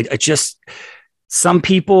like, I just, some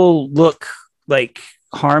people look like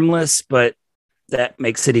harmless, but that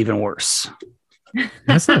makes it even worse.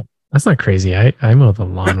 That's not crazy. I mow the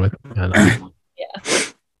lawn with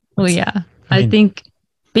yeah. Well, yeah. I think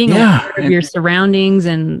being aware of your surroundings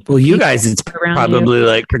and you guys, it's probably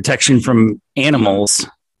like protection from animals.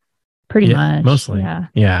 Pretty much. Mostly.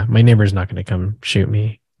 Yeah. My neighbor's not going to come shoot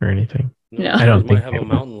me or anything. No. I don't think might have a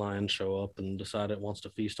mountain lion show up and decide it wants to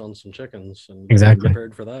feast on some chickens, and exactly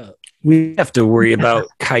prepared for that. We have to worry about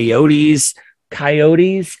coyotes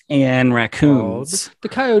and raccoons. The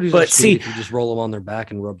coyotes, but are sweet if you just roll them on their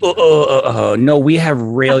back and rub them. No, we have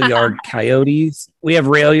rail yard coyotes. We have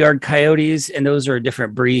rail yard coyotes, and those are a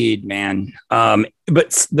different breed, man.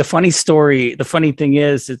 But the funny thing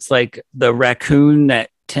is, it's like the raccoon that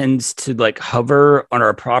tends to like hover on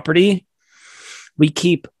our property. We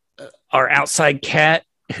keep our outside cat,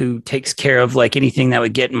 who takes care of like anything that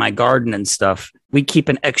would get in my garden and stuff. We keep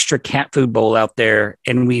an extra cat food bowl out there,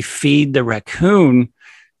 and we feed the raccoon,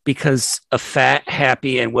 because a fat,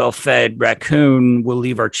 happy, and well-fed raccoon will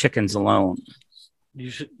leave our chickens alone.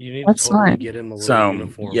 You need to totally get him a little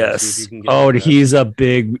uniform. Yes. He is a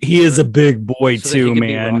big boy too,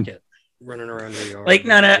 man. Running around your yard. Like,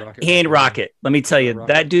 no, he ain't Rocket. Let me tell you,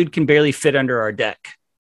 that dude can barely fit under our deck.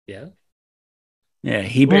 Yeah. Yeah,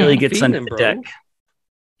 he barely gets under the deck.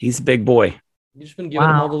 He's a big boy. You just been giving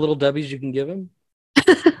him all the little Debbies you can give him?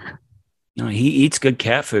 No, he eats good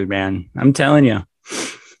cat food, man. I'm telling you.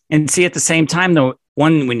 And see, at the same time, though,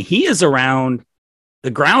 when he is around,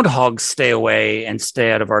 the groundhogs stay away and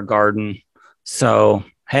stay out of our garden. So,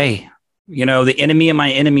 hey, the enemy of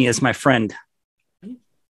my enemy is my friend.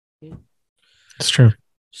 It's true.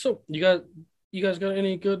 So, you guys got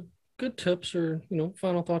any good good tips or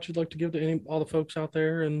final thoughts you'd like to give to all the folks out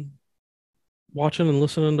there and watching and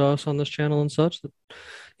listening to us on this channel and such that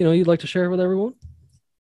you'd like to share with everyone?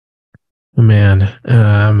 Man,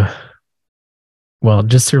 well,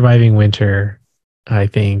 just surviving winter, I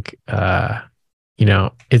think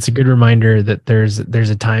it's a good reminder that there's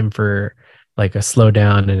a time for like a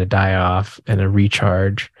slowdown and a die off and a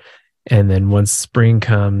recharge. And then once spring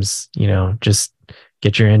comes, just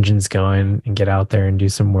get your engines going and get out there and do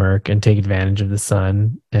some work and take advantage of the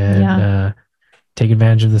sun and take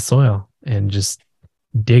advantage of the soil and just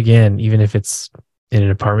dig in, even if it's in an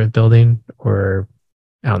apartment building or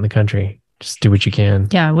out in the country. Just do what you can.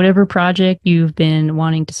 Yeah, whatever project you've been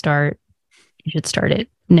wanting to start, you should start it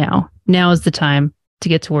now. Now is the time to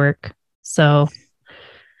get to work. So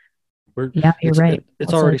you're right.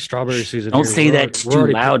 It's already strawberry season. Don't say that too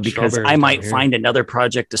loud because I might find another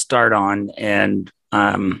project to start on, and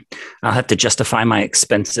I'll have to justify my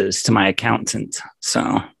expenses to my accountant.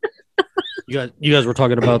 So you guys were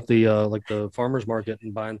talking about the like the farmers market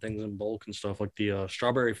and buying things in bulk and stuff, like the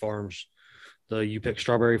strawberry farms. The You Pick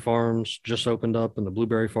Strawberry Farms just opened up, and the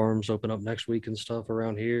blueberry farms open up next week and stuff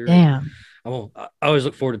around here. Damn. I always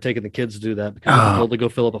look forward to taking the kids to do that because we're able to go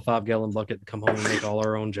fill up a 5-gallon bucket and come home and make all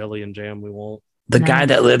our own jelly and jam we want. The guy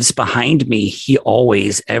that lives behind me, he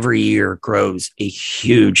always every year grows a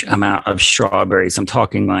huge amount of strawberries. I'm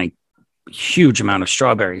talking like huge amount of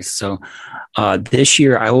strawberries. So this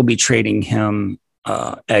year I will be trading him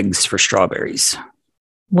eggs for strawberries.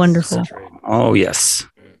 Wonderful. Oh, yes.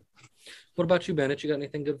 What about you, Bennett? You got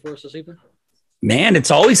anything good for us this evening? Man, it's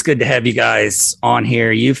always good to have you guys on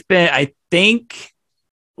here. You've been, I think,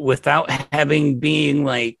 without having being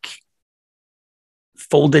like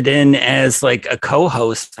folded in as like a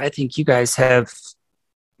co-host, I think you guys have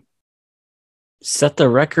set the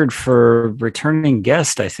record for returning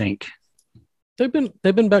guest, I think. They've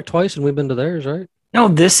been back twice and we've been to theirs, right? No,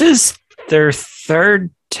 this is their third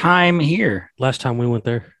time here. Last time we went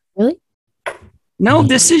there. Really? No,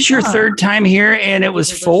 this is your third time here, and it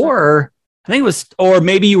was I think it was, or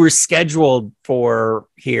maybe you were scheduled for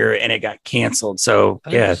here and it got canceled. So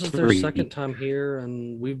this is their second time here,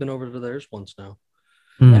 and we've been over to theirs once now.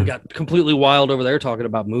 And got completely wild over there talking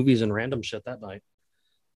about movies and random shit that night.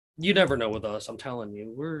 You never know with us, I'm telling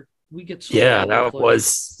you. We get so that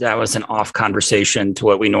was an off conversation to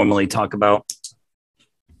what we normally talk about.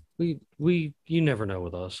 You never know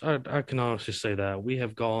with us. I can honestly say that we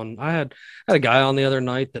have gone. I had a guy on the other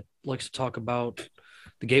night that likes to talk about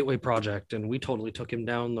the Gateway Project, and we totally took him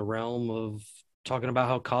down the realm of talking about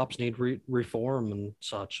how cops need reform and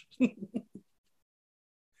such.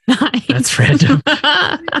 That's random.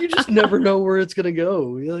 You just never know where it's gonna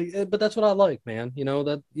go. But that's what I like, man.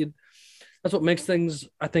 That's what makes things,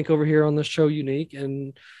 I think, over here on this show unique,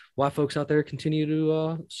 and why folks out there continue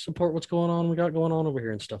to support what's going on. We got going on over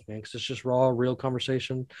here and stuff, man, because it's just raw, real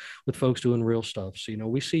conversation with folks doing real stuff. So,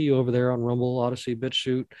 we see you over there on Rumble, Odyssey,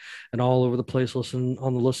 BitChute, and all over the place on the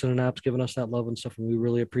listening apps, giving us that love and stuff, and we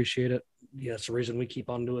really appreciate it. Yeah, it's the reason we keep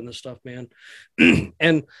on doing this stuff, man.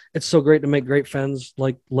 And it's so great to make great friends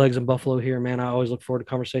like Legs and Buffalo here, man. I always look forward to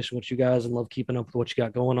conversation with you guys and love keeping up with what you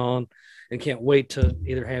got going on, and can't wait to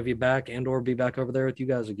either have you back and or be back over there with you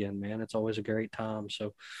guys again, man. It's always a great time.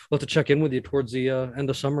 So we'll have to check in with you towards the end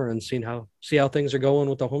of summer and see how things are going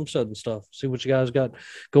with the homestead and stuff. See what you guys got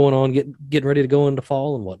going on, getting ready to go into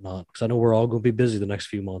fall and whatnot. Because I know we're all going to be busy the next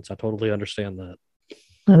few months. I totally understand that.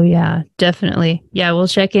 Oh yeah, definitely. Yeah, we'll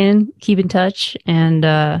check in, keep in touch, and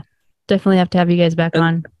definitely have to have you guys back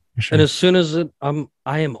on. Sure. And as soon as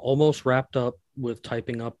I am almost wrapped up with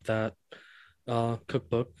typing up that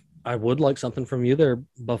cookbook. I would like something from you there,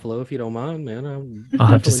 Buffalo, if you don't mind, man. I'll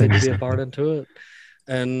have to send you be a part into it.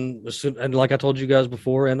 And like I told you guys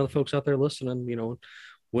before, and the folks out there listening,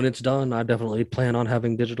 when it's done, I definitely plan on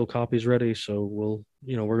having digital copies ready. So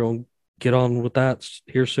we're going to get on with that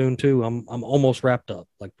here soon too. I'm almost wrapped up.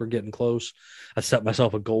 Like, we're getting close. I set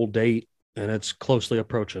myself a goal date, and it's closely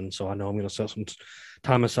approaching. So I know I'm going to set some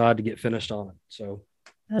time aside to get finished on it. So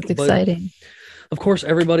that's exciting. Of course,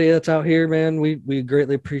 everybody that's out here, man, we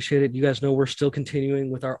greatly appreciate it. You guys know we're still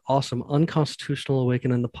continuing with our awesome Unconstitutional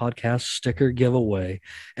Awakening the podcast sticker giveaway.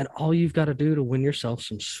 And all you've got to do to win yourself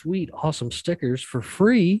some sweet, awesome stickers for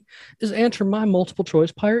free is answer my multiple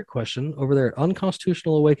choice pirate question over there at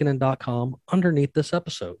unconstitutionalawakening.com underneath this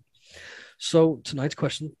episode. So tonight's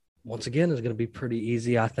question, once again, is going to be pretty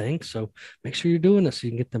easy, I think. So make sure you're doing this so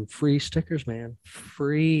you can get them free stickers, man.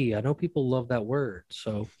 Free. I know people love that word.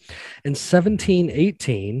 So in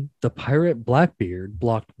 1718, the pirate Blackbeard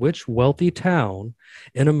blocked which wealthy town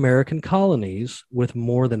in American colonies with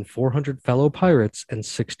more than 400 fellow pirates and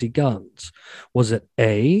 60 guns? Was it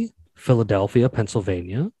A, Philadelphia,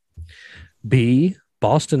 Pennsylvania, B,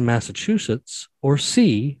 Boston, Massachusetts, or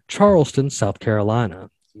C, Charleston, South Carolina?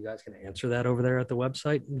 You guys can answer that over there at the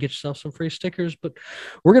website and get yourself some free stickers, but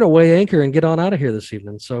we're going to weigh anchor and get on out of here this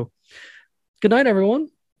evening. So good night, everyone.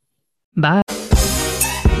 Bye.